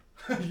camera?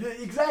 Yeah,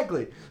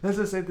 exactly. That's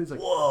the same thing. It's like,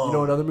 whoa. You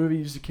know another movie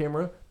used a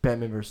camera?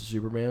 Batman vs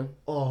Superman.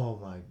 Oh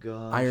my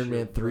god. Iron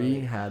Man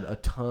 3 had a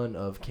ton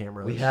of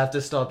cameras. We have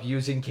to stop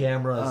using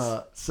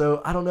cameras.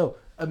 So I don't know.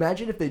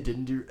 Imagine if they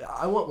didn't do.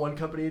 I want one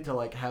company to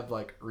like have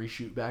like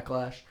reshoot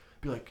backlash.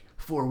 Be like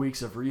 4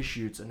 weeks of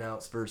reshoots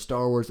announced for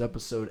Star Wars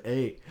Episode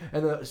 8,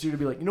 and the studio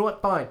be like, you know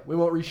what? Fine, we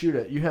won't reshoot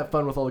it. You have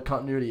fun with all the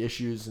continuity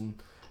issues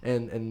and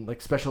like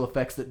special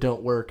effects that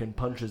don't work and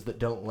punches that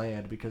don't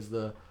land because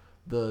the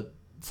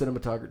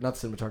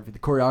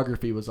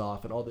choreography was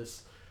off and all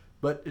this.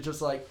 But it's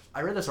just like,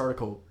 I read this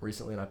article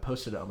recently and I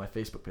posted it on my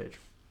Facebook page.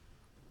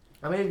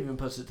 I may have even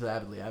posted it to the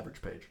Avidly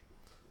Average page,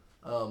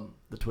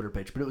 the Twitter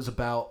page. But it was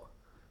about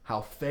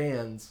how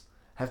fans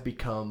have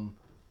become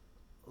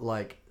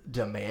like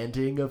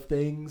demanding of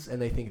things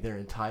and they think they're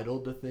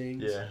entitled to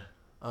things. Yeah.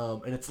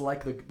 And it's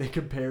like they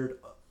compared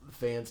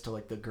fans to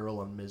like the girl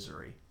on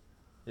Misery.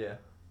 Yeah.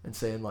 And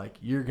saying like,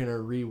 you're gonna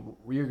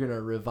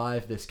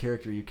revive this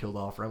character you killed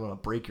off, or I'm gonna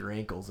break your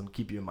ankles and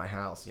keep you in my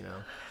house, you know.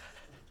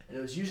 And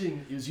it was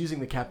using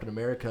the Captain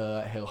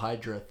America Hail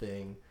Hydra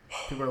thing.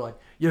 People are like,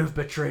 you've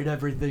betrayed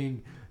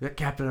everything that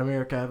Captain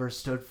America ever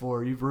stood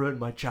for. You've ruined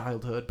my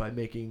childhood by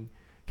making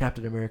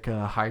Captain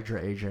America a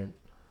Hydra agent.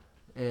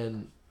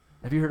 And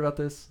have you heard about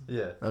this?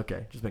 Yeah.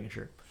 Okay, just making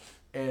sure.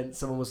 And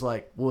someone was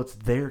like, well, it's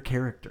their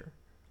character.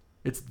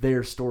 It's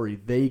their story.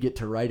 They get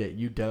to write it.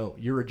 You don't.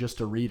 You're just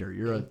a reader.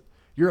 You're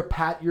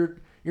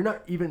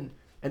not even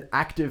an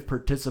active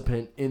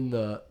participant in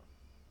the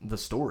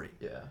story.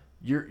 Yeah.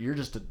 You're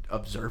just an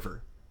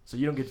observer. So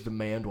you don't get to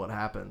demand what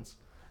happens.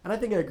 And I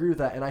think I agree with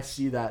that, and I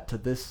see that to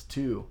this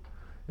too.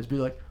 Is be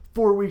like,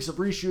 4 weeks of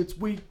reshoots,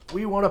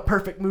 we want a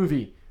perfect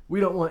movie. we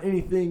don't want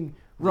anything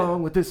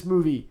wrong with this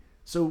movie.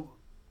 So,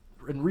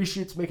 and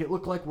reshoots make it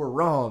look like we're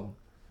wrong.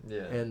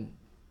 Yeah. And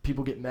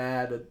people get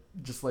mad at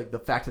just like the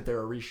fact that there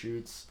are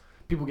reshoots.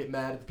 People get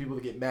mad at the people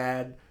that get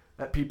mad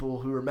at people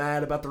who are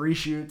mad about the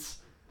reshoots.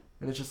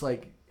 And it's just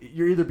like,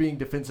 you're either being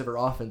defensive or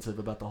offensive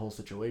about the whole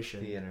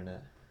situation. The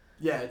internet.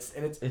 Yeah, it's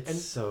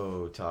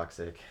so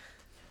toxic.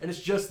 And it's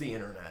just the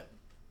internet.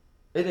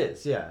 It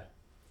is, yeah.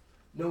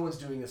 No one's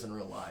doing this in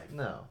real life.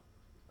 No.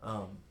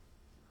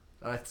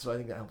 So I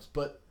think that helps.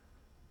 But,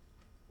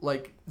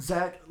 like,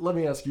 Zach, let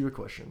me ask you a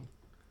question.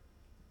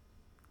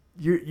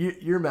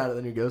 You're mad at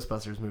the new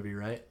Ghostbusters movie,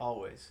 right?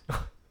 Always.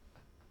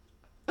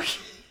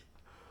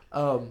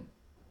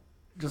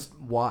 Just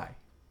why?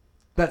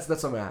 That's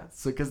what I'm at.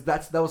 So, because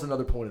that was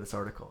another point of this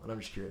article, and I'm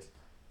just curious.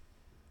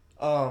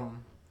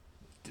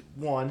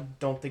 One,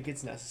 don't think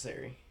it's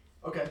necessary.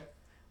 Okay.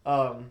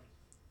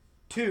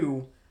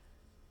 Two,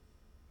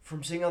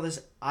 from seeing all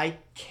this, I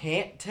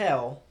can't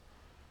tell.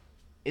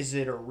 Is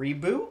it a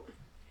reboot?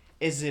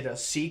 Is it a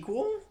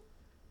sequel?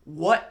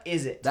 What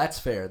is it? That's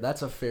fair.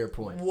 That's a fair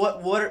point.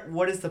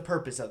 What is the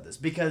purpose of this?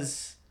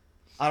 Because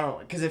I don't know.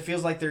 Because it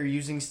feels like they're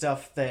using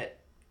stuff that,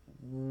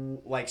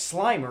 like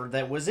Slimer,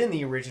 that was in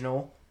the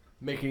original,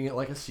 making it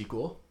like a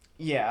sequel.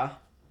 Yeah.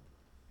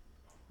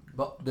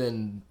 But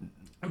then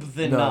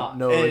not.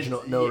 No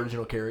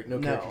original character,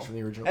 characters from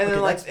the original. And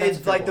then that's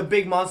it's like the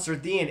big monster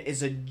at the end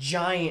is a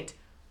giant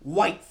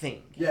white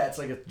thing. Yeah, it's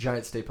like a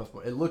giant Stay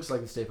Puft. It looks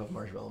like the Stay Puft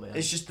Marshmallow Man.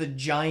 It's just the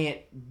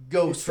giant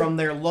ghost from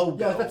their logo.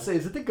 Yeah, I was about to say,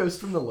 is it the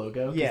ghost from the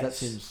logo? Yes. That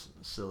seems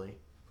silly.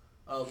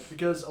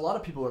 Because a lot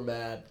of people are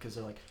mad because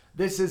they're like,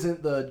 this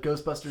isn't the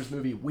Ghostbusters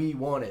movie we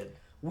wanted.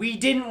 We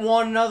didn't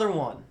want another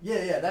one.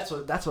 Yeah, that's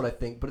what I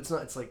think. But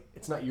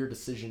it's not your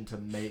decision to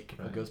make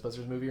a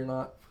Ghostbusters movie or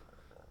not.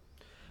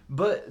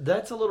 But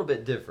that's a little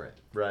bit different,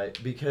 right?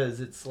 Because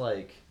it's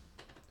like,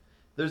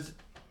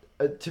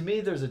 to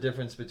me, there's a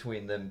difference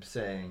between them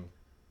saying,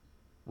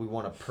 we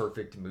want a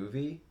perfect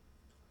movie,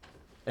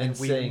 and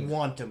we saying,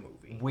 want a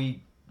movie.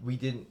 We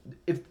didn't.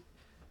 If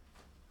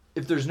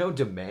there's no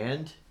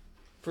demand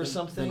for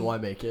something, then why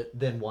make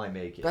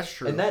it? That's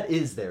true. And that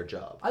is their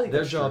job. I think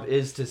their job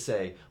is to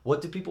say,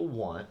 what do people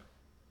want?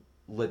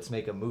 Let's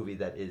make a movie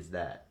that is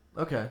that.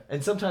 Okay.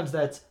 And sometimes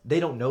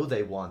they don't know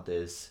they want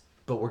this,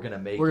 but we're gonna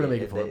make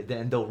it for them.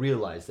 Then they'll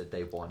realize that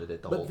they've wanted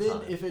it the whole time.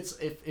 But then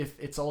if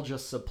it's all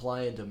just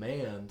supply and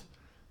demand,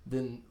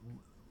 then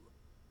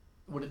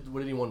would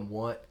anyone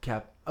want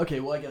Okay,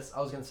 well, I guess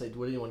I was gonna say,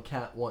 would anyone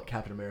want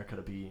Captain America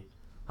to be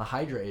a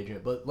Hydra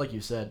agent? But like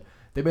you said,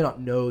 they may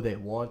not know they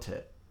want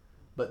it,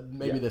 but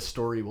maybe the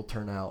story will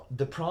turn out.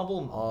 The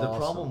problem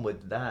awesome.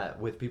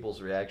 with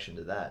people's reaction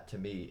to that, to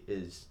me,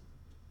 is,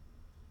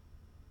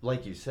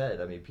 like you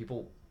said, I mean,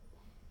 people,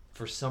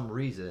 for some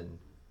reason,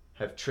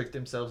 have tricked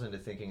themselves into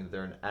thinking that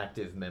they're an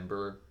active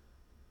member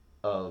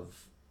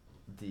of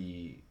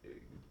the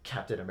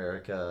Captain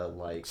America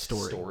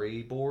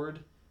storyboard,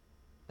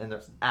 and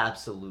they're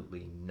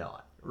absolutely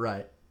not.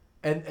 Right,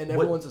 and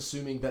everyone's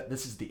assuming that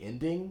this is the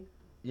ending.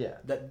 Yeah.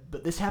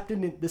 But this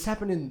happened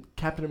in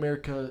Captain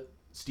America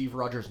Steve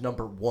Rogers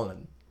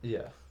 #1.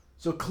 Yeah.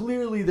 So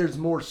clearly there's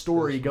more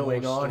story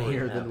going on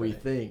here than we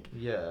think.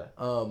 Yeah.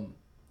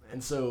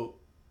 And so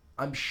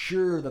I'm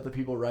sure that the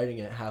people writing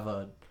it have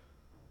a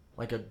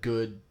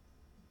good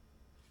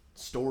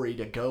story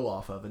to go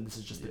off of, and this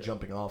is just the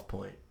jumping off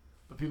point.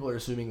 But people are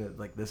assuming that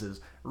like this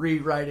is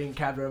rewriting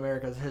Captain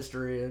America's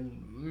history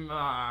and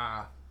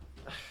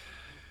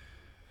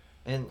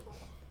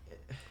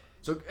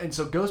so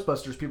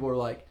Ghostbusters, people are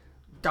like,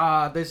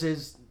 this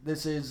is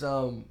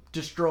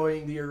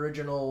destroying the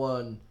original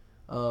one,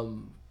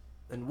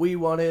 and we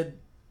wanted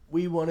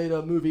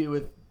a movie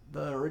with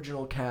the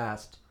original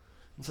cast.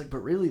 It's like, but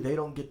really they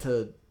don't get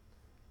to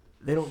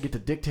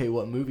dictate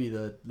what movie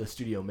the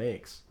studio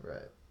makes.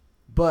 Right.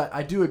 But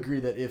I do agree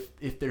that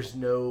if there's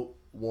no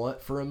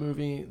want for a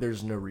movie,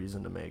 there's no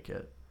reason to make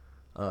it,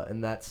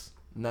 and that's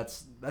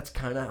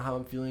kind of how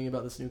I'm feeling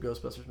about this new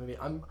Ghostbusters movie.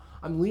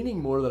 I'm leaning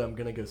more that I'm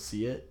gonna go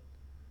see it,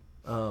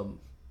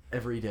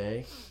 every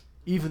day,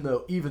 even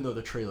though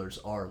the trailers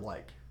are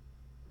like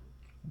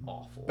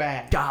awful,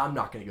 bad. God, I'm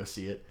not gonna go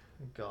see it.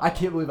 God. I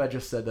can't believe I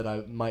just said that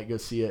I might go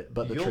see it,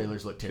 but the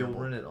trailers look terrible.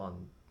 You'll rent it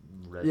on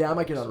Redbox. Yeah, I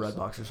might get it on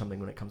Redbox or something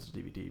when it comes to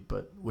DVD,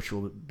 but which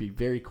will be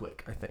very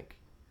quick, I think.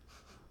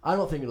 I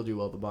don't think it'll do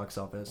well at the box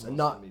office, and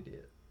not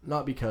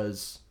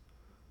because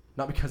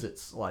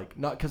it's like,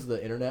 not because of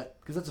the internet,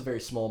 because that's a very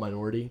small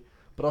minority,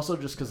 but also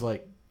just because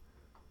like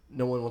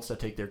no one wants to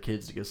take their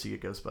kids to go see a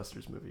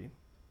Ghostbusters movie.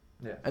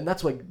 Yeah. And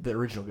that's why the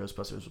original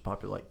Ghostbusters was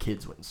popular. Like,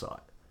 kids went and saw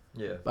it.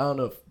 Yeah. But I don't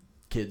know if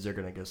kids are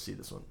gonna go see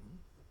this one,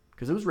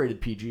 because it was rated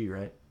PG,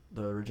 right?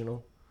 The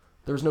original.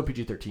 There was no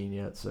PG-13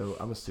 yet, so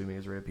I'm assuming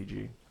it's rated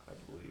PG. I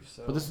believe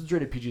so. But this is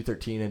rated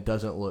PG-13 and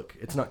doesn't look.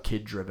 It's not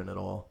kid driven at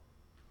all.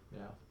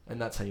 Yeah. And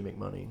that's how you make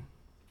money.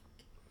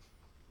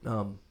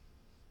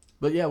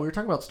 But yeah, we were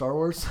talking about Star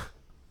Wars,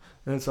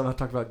 and then somehow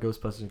talked about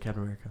Ghostbusters and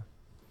Captain America.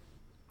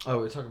 Oh,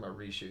 we were talking about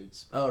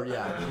reshoots. Oh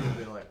yeah, people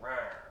being like,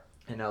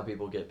 and now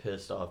people get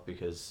pissed off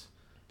because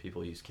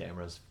people use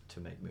cameras to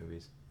make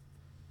movies.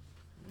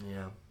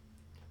 Yeah.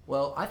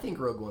 Well, I think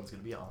Rogue One's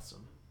going to be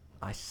awesome.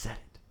 I said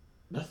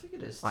it. I think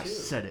it is, too. I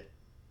said it.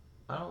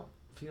 I don't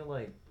feel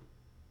like...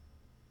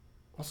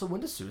 Also,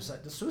 when does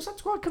Suicide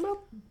Squad come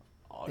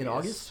out? In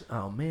August?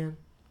 Oh, man.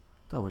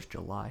 That was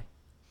July.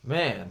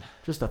 Man.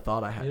 Just a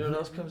thought I had. You know what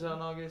else comes out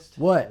in August?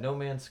 What? No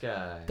Man's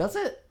Sky. That's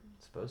it?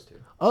 It's supposed to.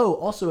 Oh,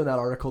 also in that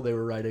article they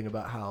were writing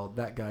about how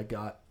that guy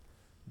got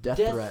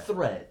death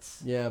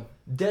threats. Yeah.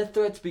 Death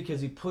threats because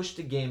he pushed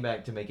the game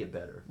back to make it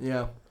better.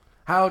 Yeah.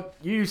 How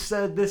you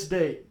said this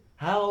date.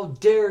 How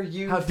dare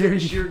you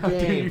finish your game? How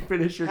dare you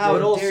finish your How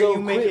game? dare you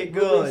also make quit it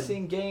good?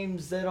 releasing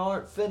games that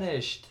aren't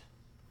finished.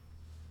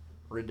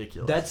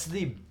 Ridiculous. That's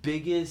the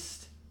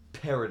biggest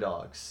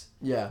paradox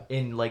yeah.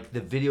 in like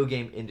the video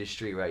game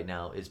industry right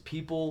now is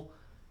people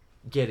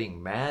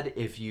getting mad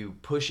if you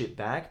push it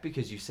back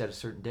because you set a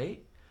certain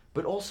date,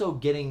 but also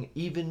getting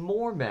even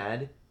more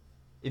mad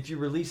if you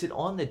release it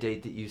on the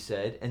date that you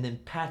said and then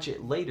patch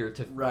it later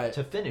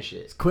to finish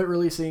it. Quit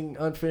releasing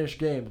unfinished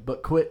games,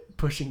 but quit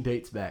pushing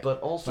dates back.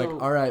 But also,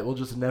 like, all right, we'll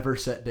just never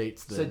set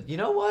dates then. So you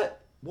know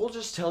what? We'll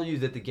just tell you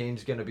that the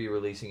game's going to be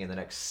releasing in the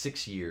next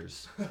 6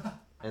 years.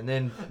 And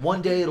then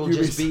one day it'll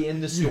just be in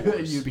the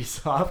stores.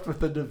 Ubisoft with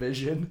The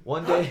Division.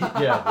 One day,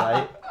 yeah,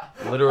 right?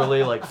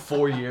 Literally like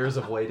 4 years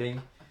of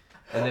waiting.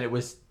 And then it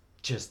was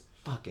just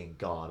fucking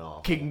god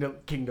awful.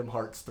 Kingdom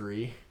Hearts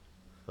 3.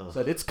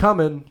 Said, it's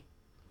coming.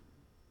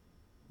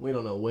 We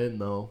don't know when,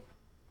 though.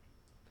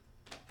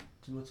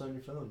 What's on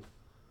your phone?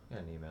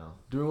 Got an email.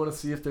 Do we want to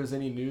see if there's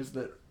any news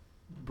that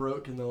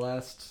broke in the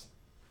last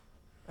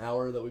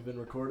hour that we've been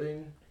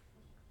recording?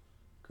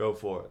 Go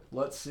for it.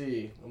 Let's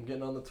see. I'm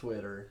getting on the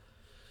Twitter.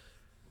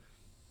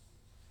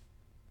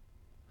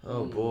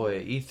 Oh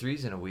boy,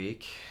 E3's in a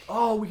week.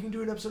 Oh, we can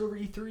do an episode over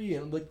E3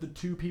 and like the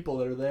 2 people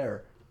that are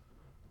there.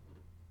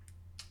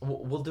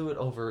 We'll do it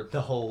over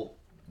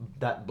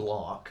that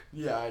block.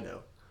 Yeah, I know.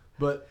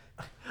 But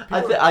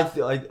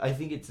I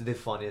think it's the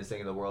funniest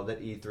thing in the world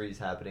that E3 is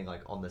happening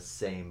like on the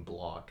same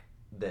block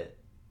that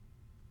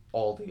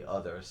all the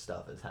other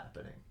stuff is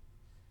happening.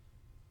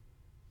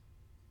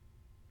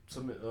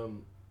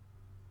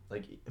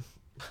 Like,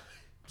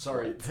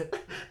 sorry.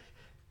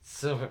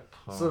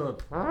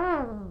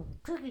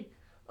 Tricky.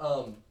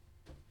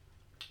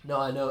 No,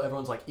 I know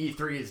everyone's like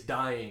E3 is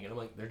dying, and I'm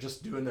like they're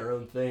just doing their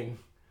own thing.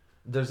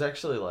 There's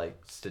actually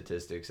like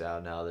statistics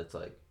out now that's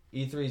like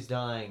E3's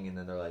dying, and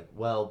then they're like,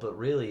 well, but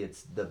really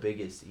it's the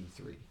biggest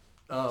E3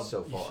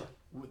 so far.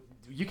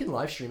 You can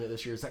live stream it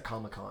this year. It's at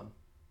Comic-Con.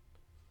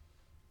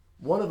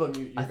 One of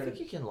them I think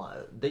you can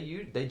live. They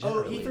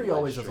generally E3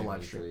 always does a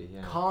live stream. E3,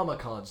 yeah.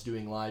 Comic-Con's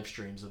doing live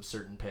streams of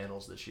certain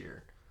panels this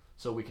year,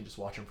 so we can just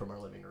watch them from our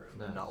living room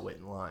and not wait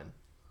in line.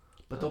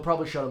 But they'll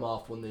probably shut them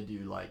off when they do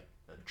like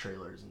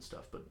trailers and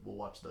stuff. But we'll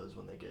watch those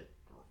when they get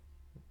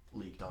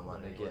leaked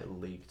online. When they get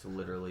leaked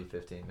literally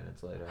 15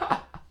 minutes later.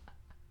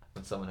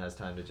 When someone has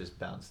time to just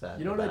bounce that.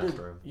 You know what I did?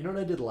 You know what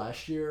I did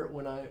last year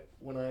when I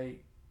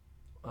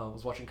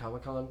was watching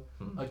Comic-Con?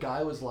 A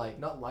guy was like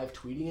not live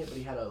tweeting it, but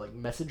he had a like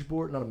message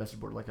board, not a message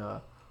board, like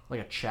a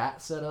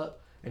chat set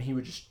up, and he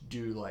would just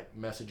do like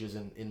messages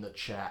in the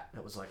chat.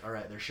 That was like, all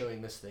right, they're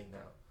showing this thing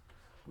now.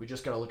 We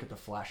just gotta look at the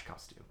Flash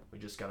costume. We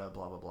just gotta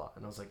blah blah blah.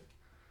 And I was like,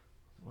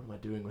 what am I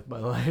doing with my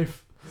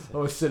life? I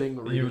was sitting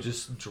reading. You were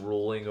just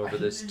drooling over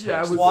this text.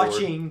 I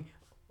was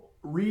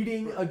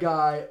reading a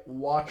guy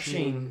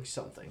watching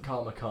something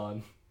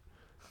Comic-Con.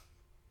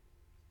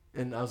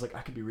 And I was like,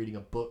 I could be reading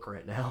a book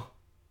right now.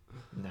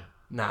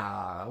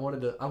 Nah. I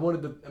wanted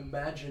to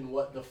imagine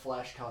what the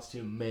Flash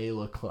costume may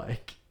look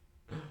like.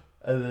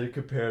 And then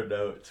compare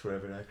notes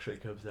whenever it actually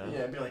comes out.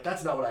 Yeah, and be like,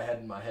 that's not what I had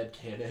in my head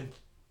canon.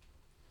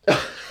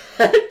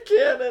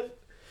 Headcanon.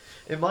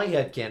 In my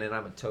headcanon,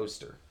 I'm a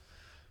toaster.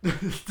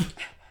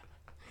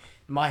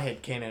 My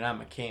headcanon, I'm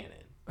a cannon.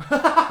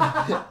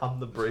 I'm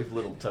the brave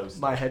little toaster.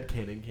 My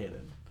headcanon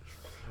canon.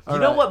 You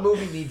know what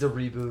movie needs a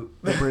reboot?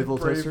 The Brave Little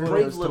Toaster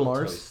Brave goes Little to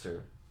Mars.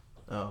 Toaster.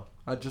 Oh,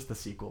 just the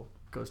sequel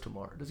goes to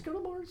Mars. Does it go to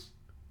Mars?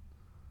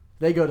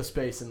 They go to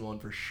space in one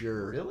for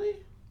sure. Really?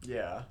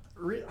 Yeah.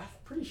 I'm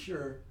pretty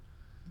sure.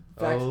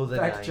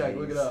 Fact check.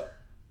 Look it up.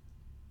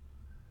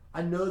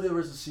 I know there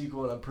was a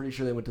sequel, and I'm pretty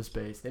sure they went to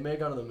space. They may have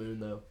gone to the moon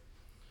though.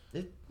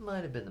 It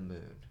might have been the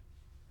moon.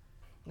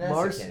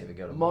 Mars can't even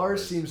go to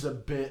Mars seems a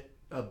bit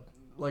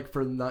like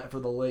for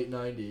the late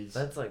 90s.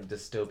 That's like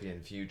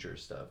dystopian future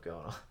stuff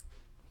going on.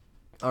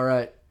 All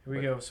right. Here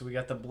we go. So we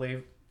got the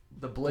Brave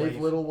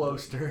Little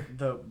Toaster.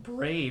 The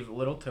Brave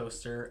Little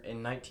Toaster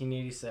in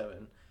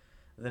 1987.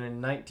 Then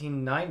in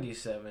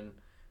 1997,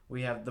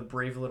 we have the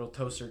Brave Little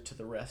Toaster to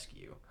the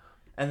Rescue.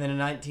 And then in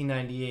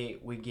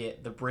 1998, we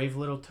get the Brave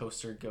Little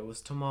Toaster Goes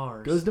to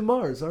Mars. Goes to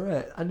Mars. All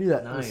right. I knew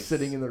that. Nice. I was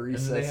sitting in the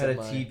recess. And then they had a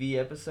TV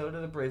episode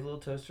of the Brave Little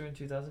Toaster in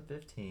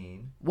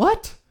 2015.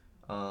 What?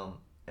 And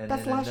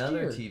that's then last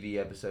another year. TV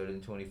episode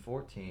in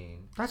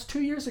 2014. That's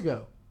 2 years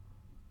ago.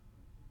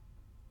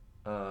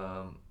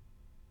 Yeah,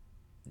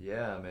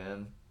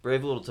 man.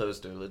 Brave Little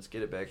Toaster. Let's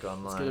get it back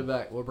online. Let's get it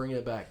back. We're bringing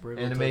it back. Brave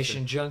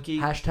Animation Junkie.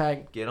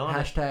 Hashtag. Get on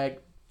Hashtag.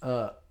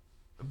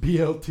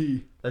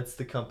 BLT. That's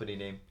the company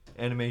name.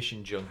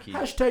 Animation Junkie.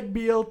 Hashtag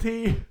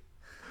BLT.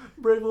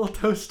 Brave Little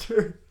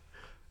Toaster.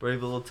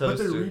 Brave Little But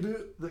Toaster.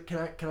 the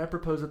reboot. Can I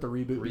propose that the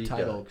reboot be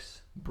titled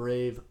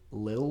Brave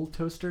Little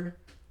Toaster?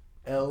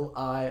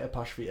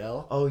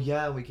 L-I''L. Oh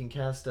yeah, we can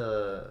cast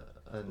a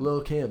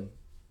Lil Kim.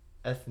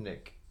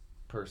 ethnic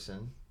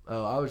person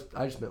Oh,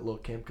 I just meant Lil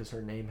Kim because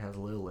her name has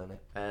Lil in it.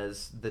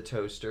 as the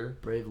toaster,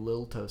 Brave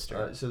Lil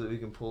Toaster. so that we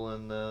can pull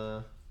in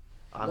the.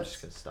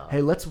 Just gonna stop.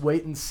 Hey, let's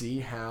wait and see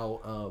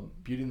how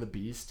Beauty and the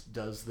Beast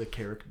does the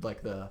character,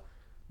 like the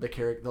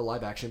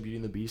live action Beauty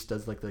and the Beast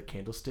does like the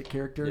candlestick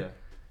character, Yeah.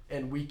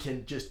 and we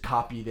can just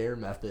copy their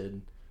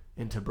method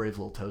into Brave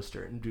Little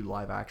Toaster and do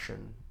live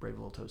action Brave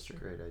Little Toaster.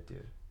 Great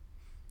idea.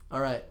 All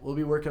right, we'll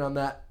be working on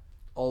that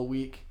all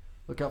week.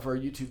 Look out for our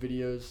YouTube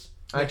videos.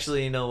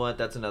 Actually, you know what?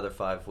 That's another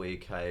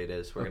 5-week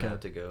hiatus. We're Okay. gonna have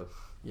to go.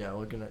 Yeah,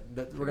 we're gonna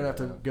have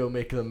to go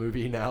make the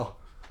movie now.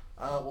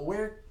 Well,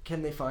 where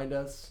can they find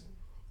us?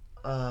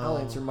 I'll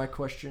answer my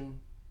question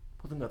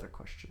with another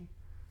question.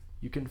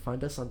 You can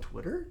find us on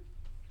Twitter.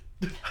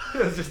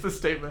 That's just a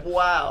statement.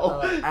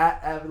 Wow.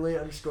 At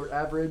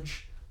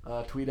Avidly_average.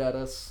 Tweet at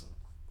us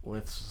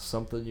with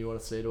something you want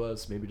to say to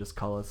us. Maybe just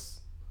call us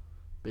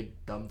big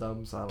dum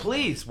dums.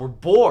 Please, we're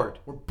bored.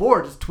 We're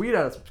bored. Just tweet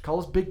at us. Call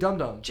us big dum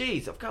dums.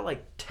 Jeez, I've got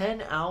like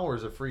 10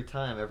 hours of free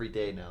time every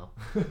day now.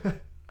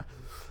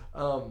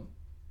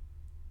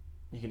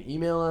 You can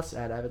email us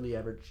at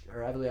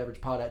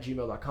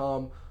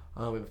avidlyaveragePod@gmail.com.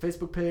 We have a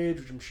Facebook page,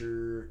 which I'm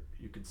sure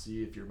you can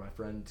see if you're my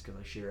friend because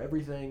I share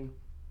everything.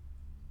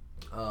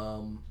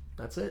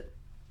 That's it.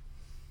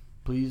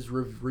 Please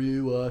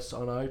review us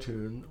on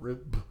iTunes.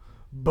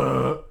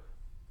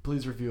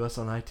 Please review us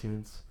on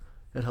iTunes.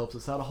 It helps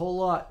us out a whole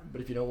lot.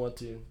 But if you don't want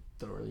to,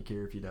 don't really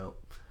care if you don't.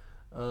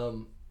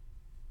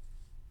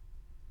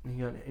 You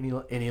got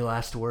any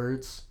last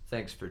words?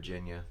 Thanks,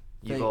 Virginia.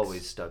 Thanks. You've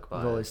always stuck by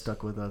You've always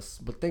stuck with us.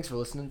 But thanks for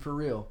listening for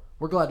real.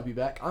 We're glad to be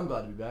back. I'm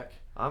glad to be back.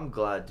 I'm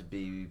glad to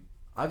be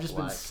I've just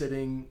been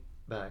sitting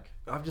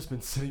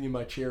in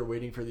my chair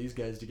waiting for these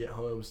guys to get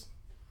home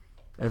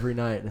every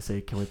night, and I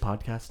say, "Can we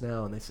podcast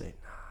now?" And they say,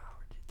 "No,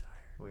 we're too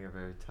tired." We are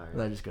very tired.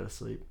 And I just go to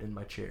sleep in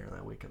my chair, and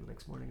I wake up the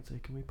next morning and say,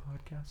 "Can we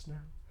podcast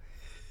now?"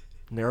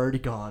 And they're already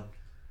gone.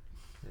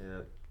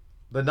 Yeah,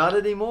 but not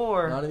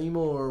anymore. Not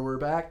anymore. We're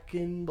back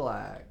in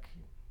black.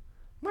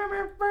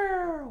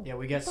 Yeah,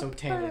 we got so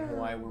tan in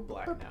Hawaii, we're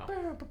black now.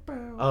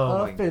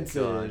 Oh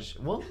Offensive. my gosh.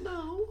 Well,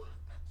 no.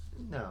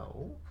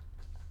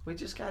 We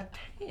just got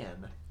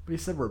tan. But you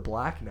said we're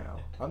black now.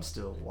 I'm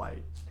still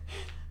white.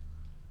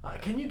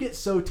 Can you get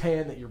so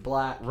tan that you're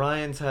black?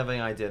 Ryan's having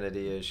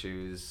identity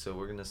issues, so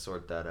we're gonna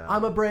sort that out.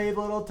 I'm a brave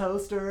little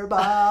toaster.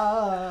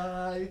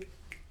 Bye.